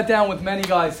 I've sat down with many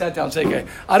guys, and say, okay,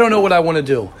 I don't know what I want to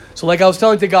do. So like I was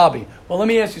telling to Gabi, well, let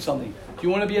me ask you something. Do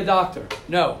you want to be a doctor?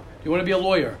 No. Do you want to be a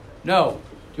lawyer? No.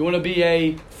 Do you want to be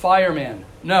a fireman?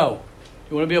 No. Do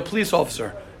you want to be a police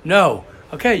officer? No.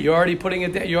 Okay, you're already putting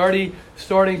it. You're already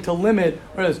starting to limit.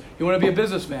 What is? You want to be a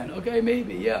businessman? Okay,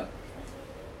 maybe, yeah.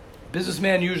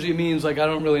 Businessman usually means like I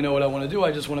don't really know what I want to do.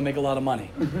 I just want to make a lot of money,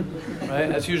 right?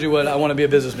 That's usually what I want to be a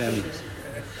businessman means,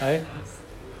 right?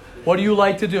 What do you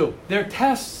like to do? They're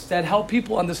tests that help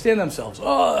people understand themselves.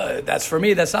 Oh, that's for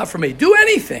me. That's not for me. Do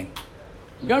anything.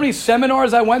 You know how many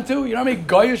seminars I went to? You know how many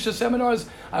Goyish seminars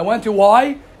I went to?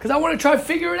 Why? Because I want to try to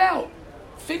figure it out.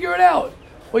 Figure it out.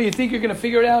 Well, you think you're going to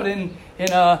figure it out in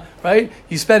right?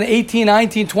 You spend 18,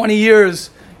 19, 20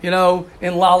 years, in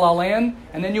La La Land,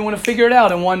 and then you want to figure it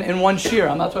out in one shear.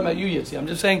 I'm not talking about you, Yitzi. I'm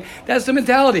just saying that's the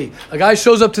mentality. A guy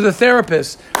shows up to the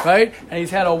therapist, right? And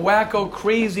he's had a wacko,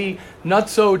 crazy,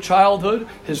 nutso childhood.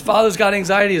 His father's got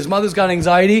anxiety. His mother's got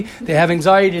anxiety. They have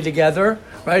anxiety together,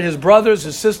 right? His brothers,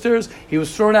 his sisters. He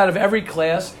was thrown out of every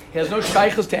class. He has no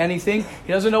shaykhs to anything.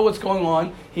 He doesn't know what's going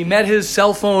on. He met his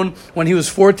cell phone when he was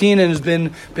 14 and has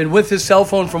been with his cell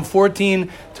phone from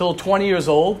 14 till 20 years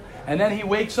old. And then he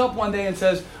wakes up one day and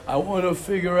says, I want to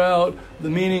figure out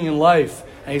the meaning in life.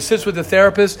 And he sits with the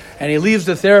therapist, and he leaves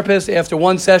the therapist after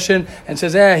one session and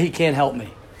says, he can't help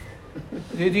me.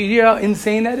 Do you hear how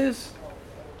insane that is?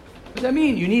 What does that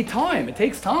mean? You need time. It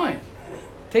takes time.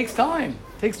 It takes time.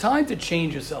 It takes time to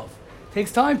change yourself. It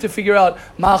takes time to figure out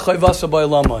ma'chay vasa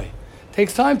ba'elamai. It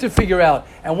takes time to figure out.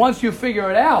 And once you figure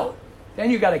it out, then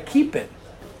you got to keep it.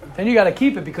 Then you got to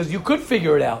keep it because you could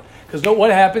figure it out. Because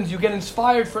what happens? You get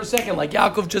inspired for a second, like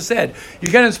Yaakov just said. You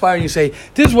get inspired and you say,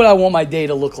 this is what I want my day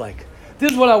to look like.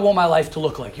 This is what I want my life to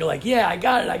look like. You're like, yeah, I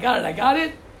got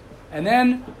it. And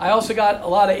then I also got a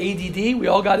lot of ADD. We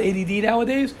all got ADD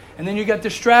nowadays. And then you get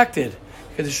distracted.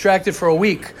 You get distracted for a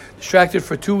week, distracted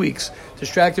for 2 weeks,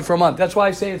 distracted for a month. That's why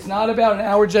I say it's not about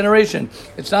our generation.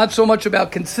 It's not so much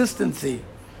about consistency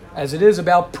as it is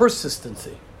about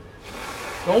persistency.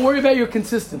 Don't worry about your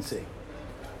consistency.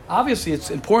 Obviously, it's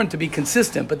important to be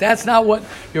consistent, but that's not what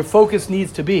your focus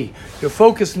needs to be. Your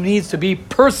focus needs to be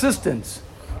persistence,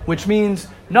 which means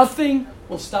nothing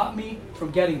will stop me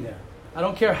from getting there. I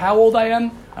don't care how old I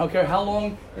am. I don't care how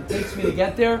long it takes me to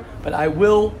get there, but I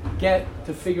will get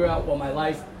to figure out what my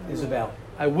life is about.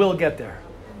 I will get there.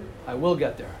 I will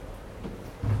get there.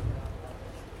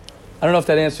 I don't know if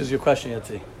that answers your question,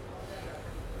 Yetzi.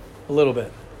 A little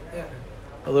bit. Yeah.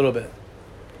 A little bit.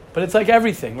 But it's like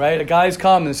everything, right? A guy's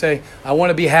come and say, I want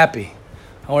to be happy.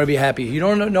 I want to be happy. You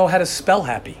don't know how to spell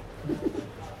happy.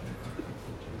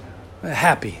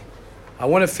 Happy. I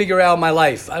want to figure out my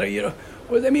life. What have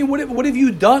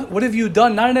you done? What have you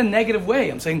done? Not in a negative way.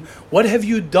 I'm saying, what have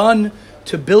you done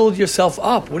to build yourself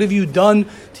up? What have you done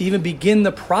to even begin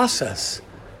the process?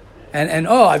 And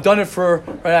I've done it for,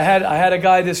 right? I had a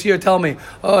guy this year tell me,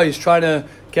 he's trying to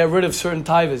get rid of certain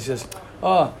taivas. He says,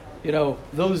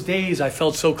 those days I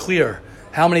felt so clear.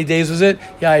 How many days was it?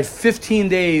 Yeah, I had 15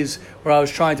 days where I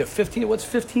was trying to, what's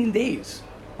 15 days?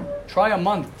 Try a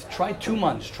month, try 2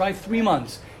 months, try 3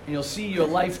 months, and you'll see your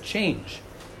life change.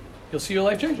 You'll see your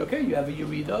life change. Okay, you have a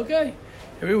Yerida, okay.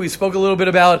 We spoke a little bit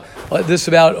about this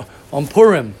on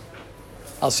Purim.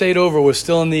 I'll say it over. We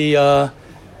still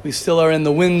are in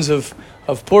the winds of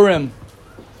Purim.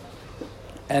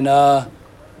 And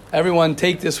everyone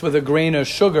take this with a grain of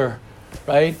sugar,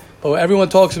 right? But everyone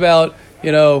talks about,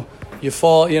 you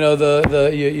fall,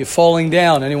 you're falling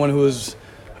down. Anyone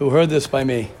who heard this by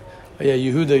me? Oh, yeah,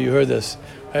 Yehuda, you heard this.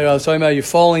 Right? I was talking about you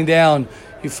falling down.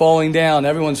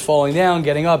 Everyone's falling down,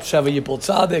 getting up. Sheva Yipol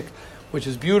Tzadik, which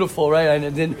is beautiful, right?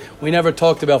 We never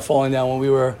talked about falling down we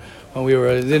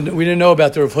didn't know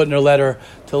about the Rav Hutner letter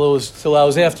till I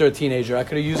was after a teenager. I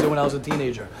could have used it when I was a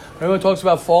teenager. Everyone talks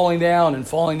about falling down and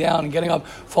getting up,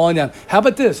 falling down. How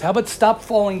about this? How about stop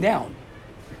falling down?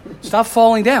 Stop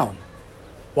falling down.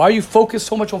 Why are you focused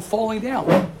so much on falling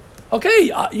down?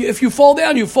 Okay, if you fall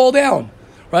down, you fall down,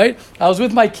 right? I was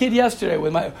with my kid yesterday,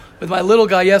 with my little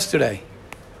guy yesterday,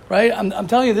 right? I'm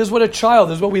telling you, this is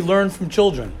what we learn from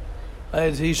children.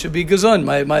 He should be gazun.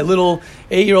 My little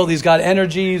 8-year-old, he's got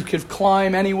energy. He could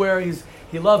climb anywhere.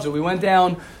 He loves it. We went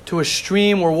down to a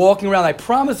stream. We're walking around. I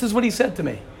promise this is what he said to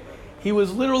me. He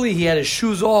was literally, he had his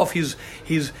shoes off.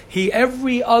 He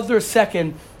every other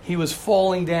second, he was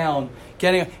falling down.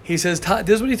 He says, this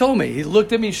is what he told me. He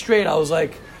looked at me straight. I was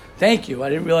like, thank you. I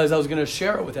didn't realize I was going to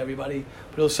share it with everybody.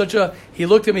 But it was he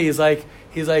looked at me.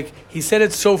 He said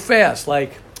it so fast.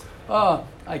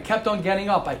 I kept on getting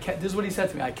up. This is what he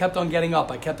said to me. I kept on getting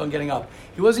up.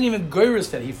 He wasn't even goyrus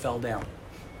that he fell down.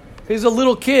 He's a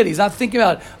little kid. He's not thinking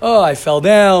about, oh, I fell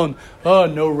down. Oh,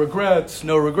 no regrets,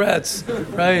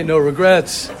 right? No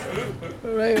regrets,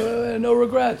 right? No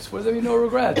regrets. What does that mean, no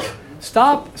regrets?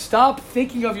 Stop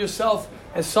thinking of yourself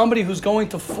as somebody who's going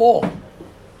to fall.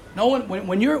 No one.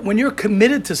 When you're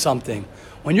committed to something,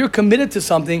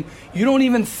 you don't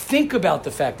even think about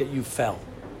the fact that you fell.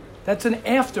 That's an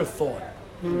afterthought.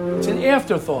 It's an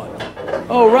afterthought.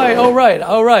 Oh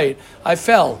right. I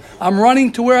fell. I'm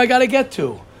running to where I got to get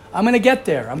to. I'm going to get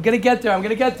there. I'm going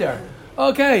to get there.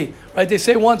 Okay. Right, they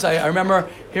say once, I remember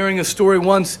hearing a story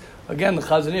once, again, the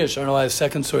Chazon Ish. I don't know why I have a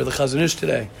second story of the Chazon Ish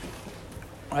today.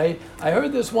 Right? I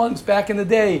heard this once back in the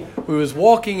day. We was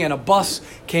walking and a bus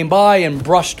came by and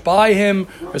brushed by him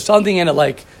or something, and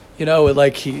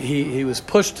he was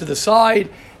pushed to the side,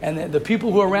 and the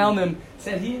people who were around him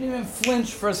said he didn't even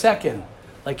flinch for a second.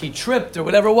 Like he tripped or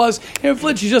whatever it was. He didn't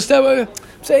flinch. He just say,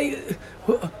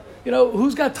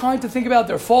 who's got time to think about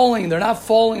they're falling, they're not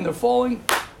falling, they're falling?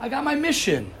 I got my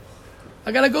mission.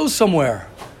 I got to go somewhere.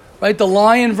 Right? The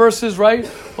lion versus, right?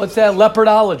 What's that?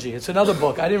 Leopardology. It's another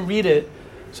book. I didn't read it,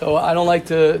 so I don't like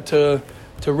to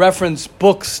reference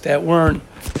books that weren't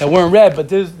read, but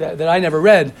that I never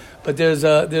read. But there's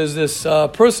this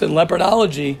person,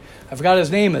 Leopardology, I forgot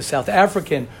his name, a South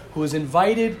African, who was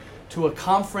invited to a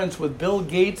conference with Bill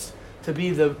Gates to be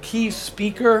the key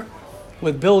speaker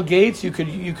with Bill Gates. You could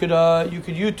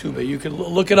YouTube it. You could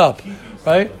look it up,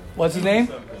 right? What's his name?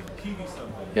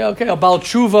 Yeah, okay. Baal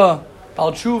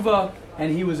Tshuva,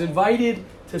 and he was invited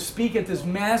to speak at this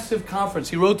massive conference.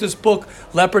 He wrote this book,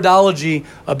 Leopardology,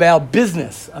 about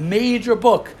business, a major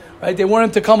book, right? They wanted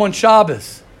him to come on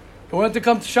Shabbos. They wanted to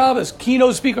come to Shabbos.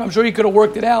 Keynote speaker. I'm sure he could have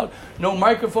worked it out. No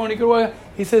microphone.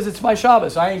 He says, it's my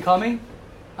Shabbos. I ain't coming.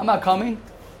 I'm not coming.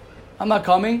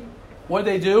 What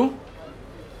did they do?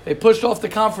 They pushed off the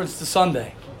conference to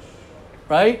Sunday.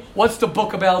 Right? What's the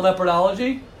book about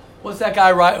leopardology? What's that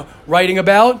guy writing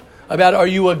about? About, are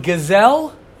you a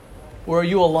gazelle or are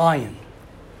you a lion?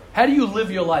 How do you live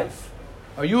your life?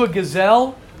 Are you a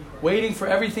gazelle waiting for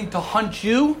everything to hunt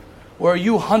you, or are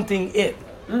you hunting it?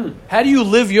 How do you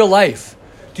live your life?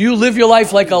 Do you live your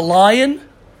life like a lion?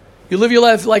 You live your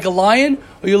life like a lion,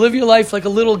 or you live your life like a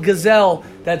little gazelle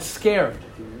that's scared?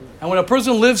 And when a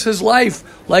person lives his life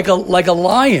like a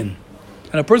lion,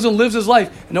 and a person lives his life,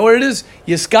 you know what it is?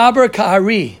 Yiskaber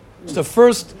Kahari. It's the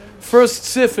first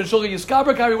sif in Shulchan.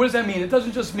 Yiskaber Kahari, what does that mean? It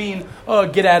doesn't just mean,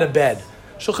 get out of bed.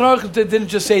 Shulchan Aruch didn't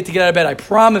just say to get out of bed. I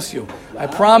promise you.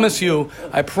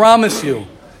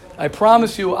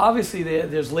 Obviously,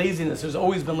 there's laziness. There's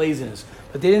always been laziness.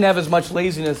 But they didn't have as much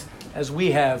laziness as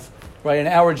we have, right, in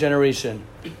our generation.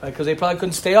 Because they probably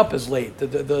couldn't stay up as late.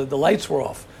 The lights were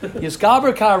off.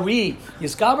 Yiskaber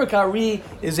Kari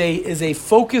is a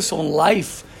focus on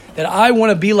life that I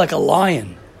want to be like a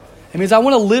lion. It means I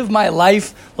want to live my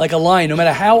life like a lion. No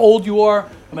matter how old you are,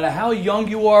 no matter how young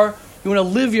you are, you want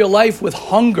to live your life with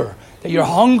hunger. That you're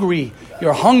hungry.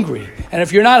 And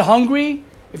if you're not hungry,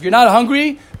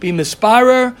 be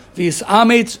misparer,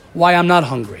 v'yisametz, why I'm not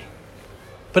hungry.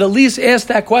 But at least ask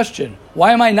that question.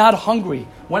 Why am I not hungry?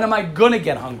 When am I going to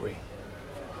get hungry?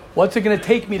 What's it going to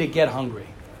take me to get hungry?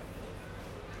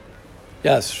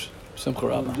 Yes, Simcha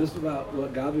Rabba. Just about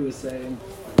what Gabi was saying,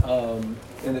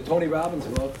 in the Tony Robbins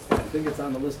book, I think it's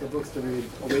on the list of books to read,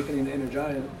 Awakening the Inner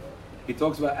Giant, he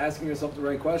talks about asking yourself the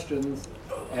right questions.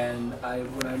 And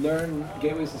when I learned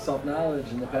Gateways to Self-Knowledge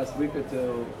in the past week or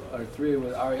two, or three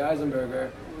with Ari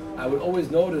Eisenberger, I would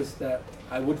always notice that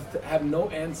I would have no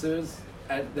answers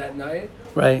at that night.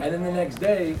 Right. And then the next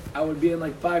day, I would be in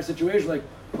like 5 situations,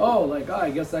 I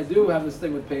guess I do have this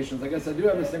thing with patience. I guess I do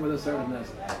have this thing with assertiveness.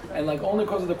 And only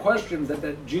because of the questions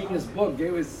that genius book,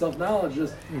 Gateways to Self-Knowledge,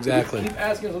 just exactly. Keep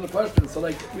asking ourselves the questions. So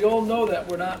we all know that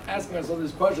we're not asking ourselves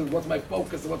these questions. What's my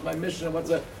focus? And what's my mission? And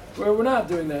we're not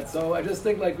doing that. So I just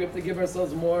think we have to give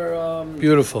ourselves more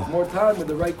beautiful, more time with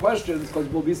the right questions, because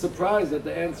we'll be surprised at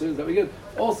the answers that we get.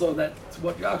 Also, that's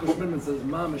what Yaakov Schmidman says.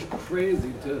 Mom is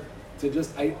crazy to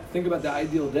just think about the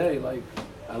ideal day.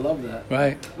 I love that.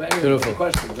 Right. But anyway, beautiful.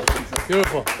 Questions.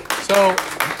 Beautiful. So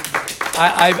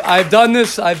I've done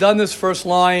this. I've done this first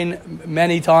line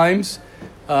many times.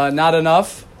 Not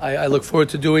enough. I look forward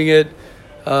to doing it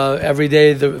every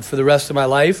day for the rest of my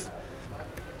life.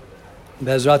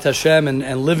 Bezrat Hashem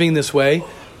and living this way.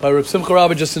 But Reb Simcha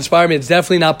Rabba just inspired me. It's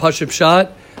definitely not Pashut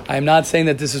Pshat. I am not saying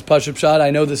that this is Pashut Pshat.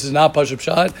 I know this is not Pashut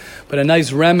Pshat. But a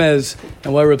nice remez,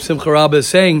 and what Reb Simcha Rabba is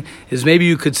saying, is maybe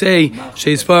you could say, Ma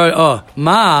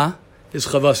is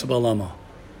Chavas B'Alama.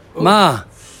 Ma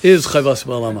is Chavas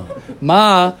B'Alama.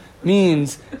 Ma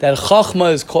means that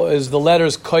Chachma is the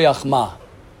letters Koyach Ma.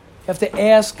 You have to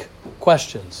ask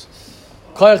questions.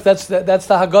 That's the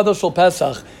Haggadah Shel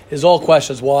Pesach, is all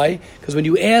questions. Why? Because when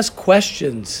you ask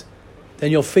questions,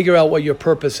 then you'll figure out what your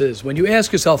purpose is. When you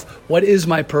ask yourself, what is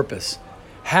my purpose?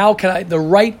 How can I, the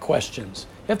right questions.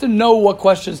 You have to know what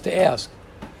questions to ask.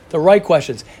 The right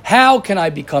questions. How can I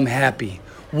become happy?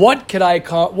 What could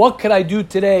I do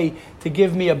today to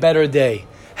give me a better day?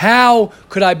 How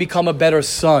could I become a better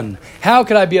son? How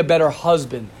could I be a better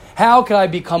husband? How could I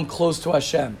become close to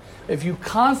Hashem? If you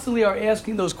constantly are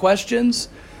asking those questions,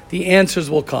 the answers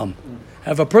will come.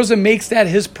 And if a person makes that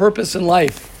his purpose in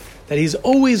life, that he's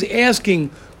always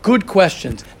asking good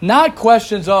questions, not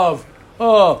questions of,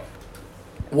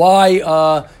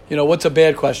 why, what's a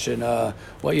bad question? Why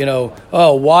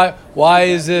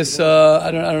is this,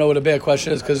 I don't know what a bad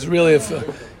question is, because really if,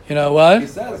 what?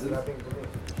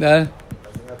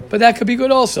 But that could be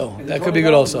good also. That could be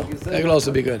good also. That could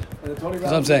also be good. That's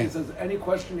what I'm saying. It says any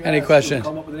question you ask, you'll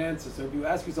come up with an answer. So if you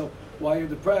ask yourself why you're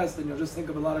depressed, then you'll just think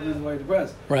of a lot of reasons why you're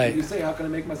depressed. Right. If you say, how can I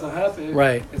make myself happy?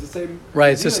 Right. It's the same.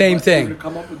 Right. It's the same thing.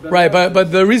 Right.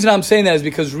 But the reason I'm saying that is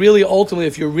because really, ultimately,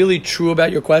 if you're really true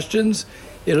about your questions,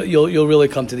 you'll really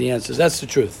come to the answers. That's the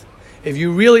truth. If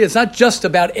you really, it's not just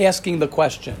about asking the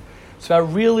question. It's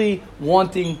about really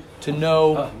wanting to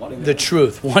know the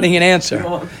truth, wanting an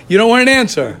answer. You don't want an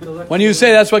answer. When you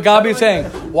say, that's what Gabi is saying,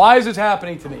 why is this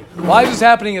happening to me? Why is this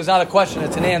happening is not a question,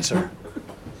 it's an answer.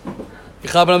 You know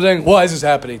what I'm saying? Why is this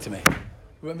happening to me?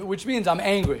 Which means I'm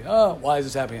angry. Oh, why is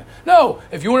this happening? No,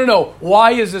 if you want to know,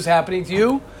 why is this happening to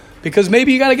you? Because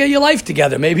maybe you got to get your life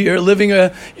together. Maybe you're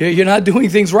you're not doing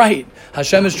things right.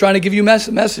 Hashem is trying to give you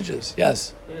messages.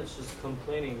 Yes. Yeah, it's just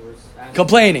complaining.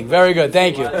 Complaining, very good.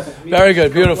 Thank you. Very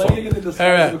good, beautiful.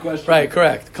 Right,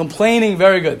 correct. Complaining,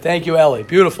 very good. Thank you, Ellie.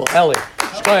 Beautiful, Ellie.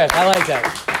 I like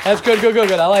that. That's good.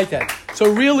 I like that. So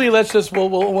really,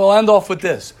 we'll end off with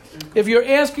this. If you're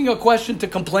asking a question to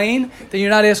complain, then you're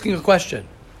not asking a question.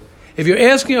 If you're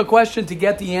asking a question to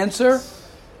get the answer,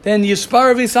 then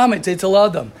yispar v'samit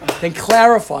tzeitzal. Then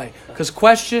clarify, because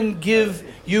question give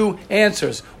you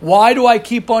answers. Why do I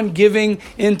keep on giving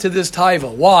into this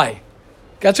taiva? Why?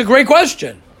 That's a great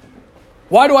question.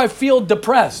 Why do I feel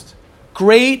depressed?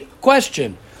 Great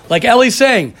question. Like Ellie's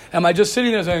saying, am I just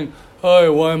sitting there saying,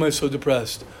 "Oh, why am I so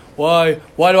depressed? Why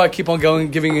do I keep on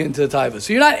giving into the taiva?"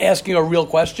 So you're not asking a real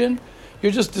question.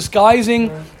 You're just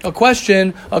disguising a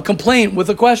question, a complaint with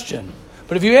a question.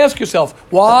 But if you ask yourself,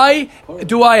 why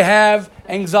do I have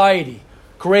anxiety?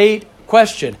 Great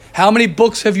question. How many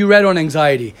books have you read on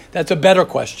anxiety? That's a better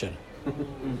question.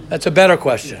 That's a better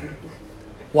question.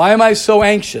 Why am I so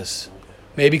anxious?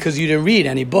 Maybe because you didn't read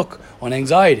any book on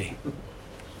anxiety.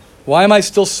 Why am I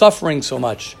still suffering so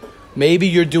much? Maybe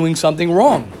you're doing something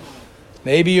wrong.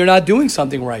 Maybe you're not doing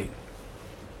something right.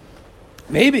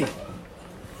 Maybe.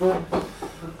 Oh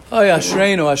yeah,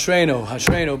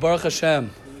 Ashreinu, Baruch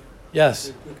Hashem.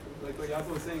 Yes. Like what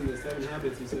Yaakov was saying, the 7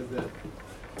 habits, he says that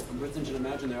a person should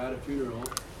imagine they're at a funeral,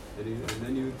 and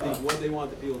then you think what they want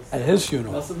the people to say. At his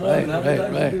funeral. Right.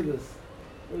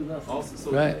 Also,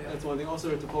 so that's one thing. Also,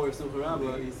 at the Torah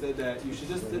Rabba, he said that you should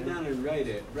just sit down and write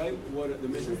what the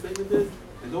mission statement is,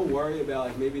 and don't worry about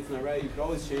like maybe it's not right. You could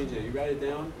always change it. You write it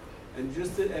down, and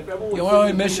just sit, if everyone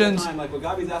would missions time, like what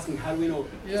Gabi's asking, how do we know?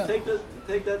 Just take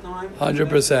that time.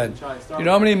 100%. You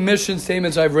know how many mission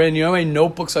statements I've written? You know how many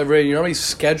notebooks I've written? You know how many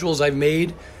schedules I've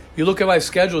made? You look at my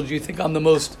schedule. Do you think I'm the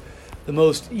most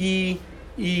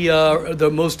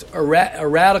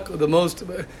erratic, the most?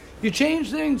 You change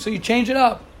things, so you change it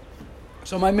up.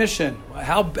 So my mission,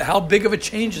 how big of a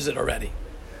change is it already?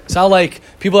 It's not like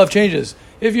people have changes.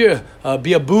 If you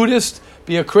be a Buddhist,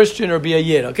 be a Christian, or be a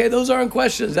Yid, okay, those aren't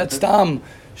questions. That's stam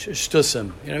shtusim. You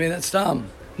know what I mean? That's stam.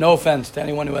 No offense to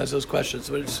anyone who has those questions,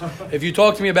 but if you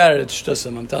talk to me about it, it's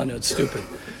shtusim. I'm telling you, it's stupid.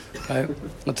 Right?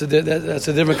 That's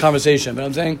a different conversation. But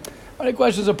I'm saying, how many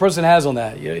questions a person has on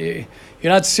that? You're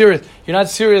not serious. You're not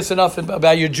serious enough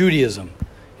about your Judaism.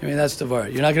 I mean, that's the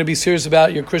word. You're not going to be serious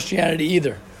about your Christianity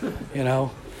either. You know,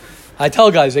 I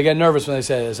tell guys, they get nervous when they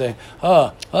say,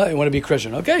 "Oh, you want to be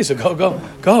Christian? Okay, so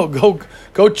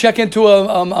go check into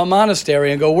a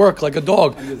monastery and go work like a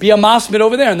dog. Be a masmid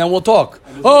over there, and then we'll talk."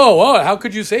 Oh, how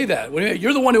could you say that?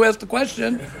 You're the one who asked the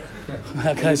question.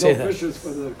 How can I say that?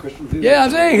 Yeah,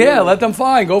 I'm saying, let them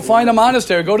find. Go find a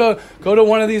monastery. Go to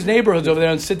one of these neighborhoods over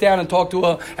there and sit down and talk to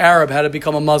an Arab how to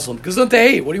become a Muslim. Because don't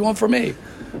they hate? What do you want from me?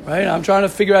 Right? I'm trying to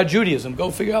figure out Judaism. Go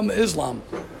figure out Islam.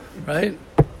 Right?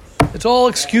 It's all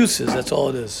excuses. That's all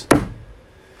it is.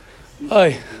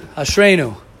 Oy,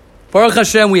 Ashreinu. Baruch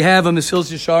Hashem, we have a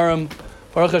Mesillas Yesharim.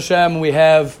 Baruch Hashem, we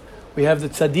have the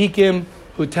tzaddikim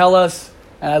who tell us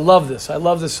And I love this. I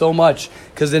love this so much.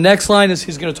 Because the next line is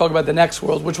he's going to talk about the next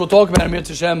world, which we'll talk about in Mir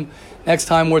Hashem next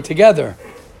time we're together.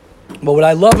 But what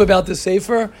I love about this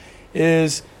Sefer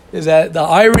is that the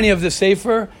irony of this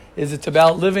Sefer is it's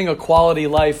about living a quality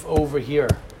life over here.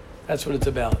 That's what it's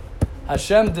about.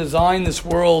 Hashem designed this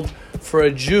world for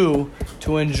a Jew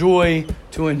to enjoy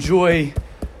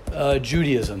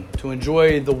Judaism, to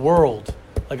enjoy the world.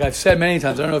 Like I've said many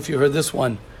times, I don't know if you heard this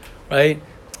one, right?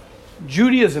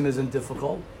 Judaism isn't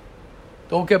difficult.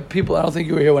 Don't get people, I don't think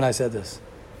you were here when I said this.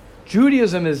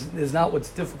 Judaism is not what's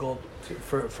difficult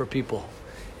for people.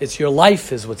 It's your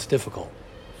life is what's difficult.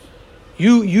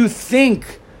 You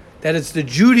think that it's the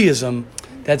Judaism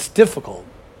that's difficult.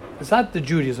 It's not the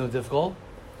Judaism that's difficult.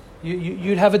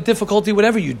 You'd have a difficulty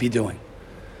whatever you'd be doing.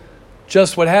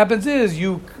 Just what happens is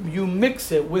you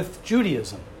mix it with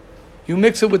Judaism. You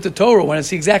mix it with the Torah when it's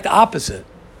the exact opposite.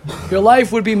 Your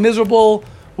life would be miserable,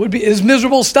 is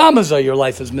miserable stamaza, your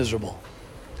life is miserable.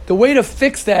 The way to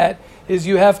fix that is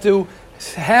you have to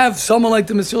have someone like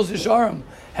the Mesillas Yesharim,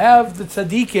 have the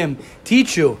tzaddikim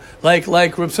teach you. Like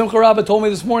Reb Simcha Rabba told me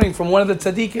this morning from one of the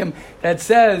tzaddikim that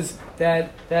says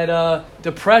that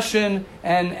depression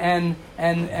and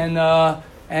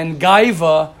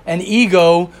gaiva and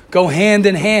ego go hand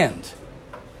in hand.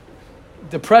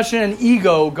 Depression and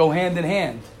ego go hand in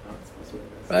hand.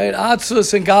 Right?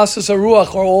 Atzus and gasas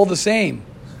haruach are all the same.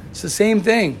 It's the same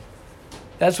thing.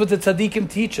 That's what the tzaddikim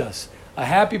teach us. A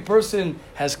happy person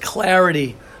has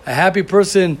clarity. A happy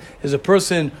person is a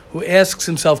person who asks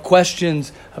himself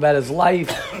questions about his life.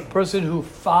 A person who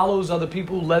follows other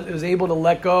people, who is able to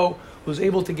let go, who's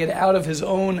able to get out of his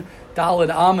own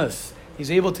daled amas.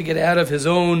 He's able to get out of his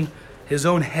own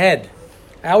head.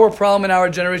 Our problem in our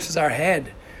generation is our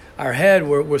head. Our head,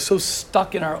 we're so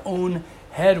stuck in our own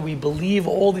head. We believe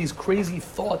all these crazy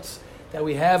thoughts that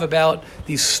we have about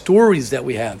these stories that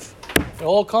we have. It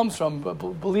all comes from,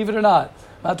 believe it or not,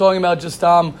 I'm not talking about just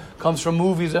comes from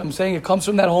movies. I'm saying it comes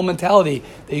from that whole mentality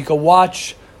that you can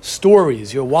watch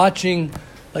stories. You're watching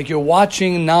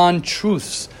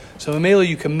non-truths. So Mamela,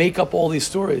 you can make up all these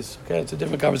stories. Okay, it's a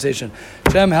different conversation.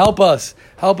 Hashem, help us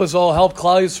all, help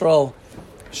Klal Yisrael.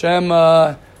 Hashem,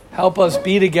 help us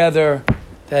be together.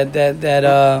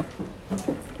 That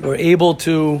we're able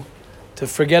to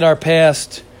forget our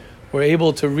past. We're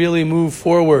able to really move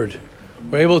forward.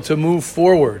 We're able to move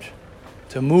forward.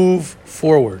 To move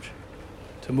forward.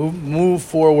 To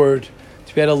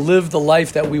be able to live the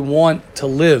life that we want to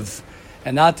live,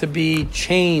 and not to be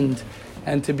chained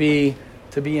and to be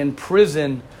in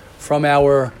prison from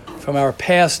our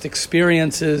past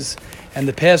experiences and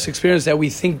the past experience that we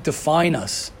think define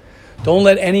us. Don't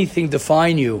let anything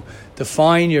define you.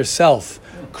 Define yourself.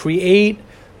 Create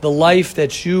the life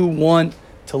that you want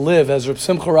to live. As Reb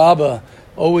Simcha Rabba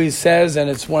always says, and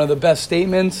it's one of the best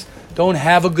statements, don't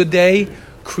have a good day.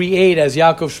 Create, as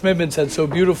Yaakov Schmidman said so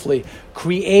beautifully,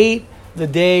 create the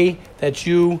day that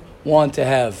you want to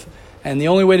have. And the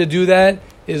only way to do that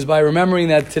is by remembering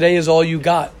that today is all you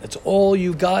got. That's all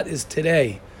you got is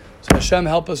today. So Hashem,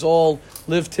 help us all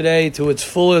live today to its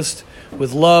fullest,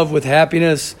 with love, with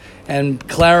happiness, and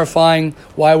clarifying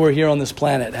why we're here on this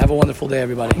planet. Have a wonderful day,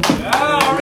 everybody.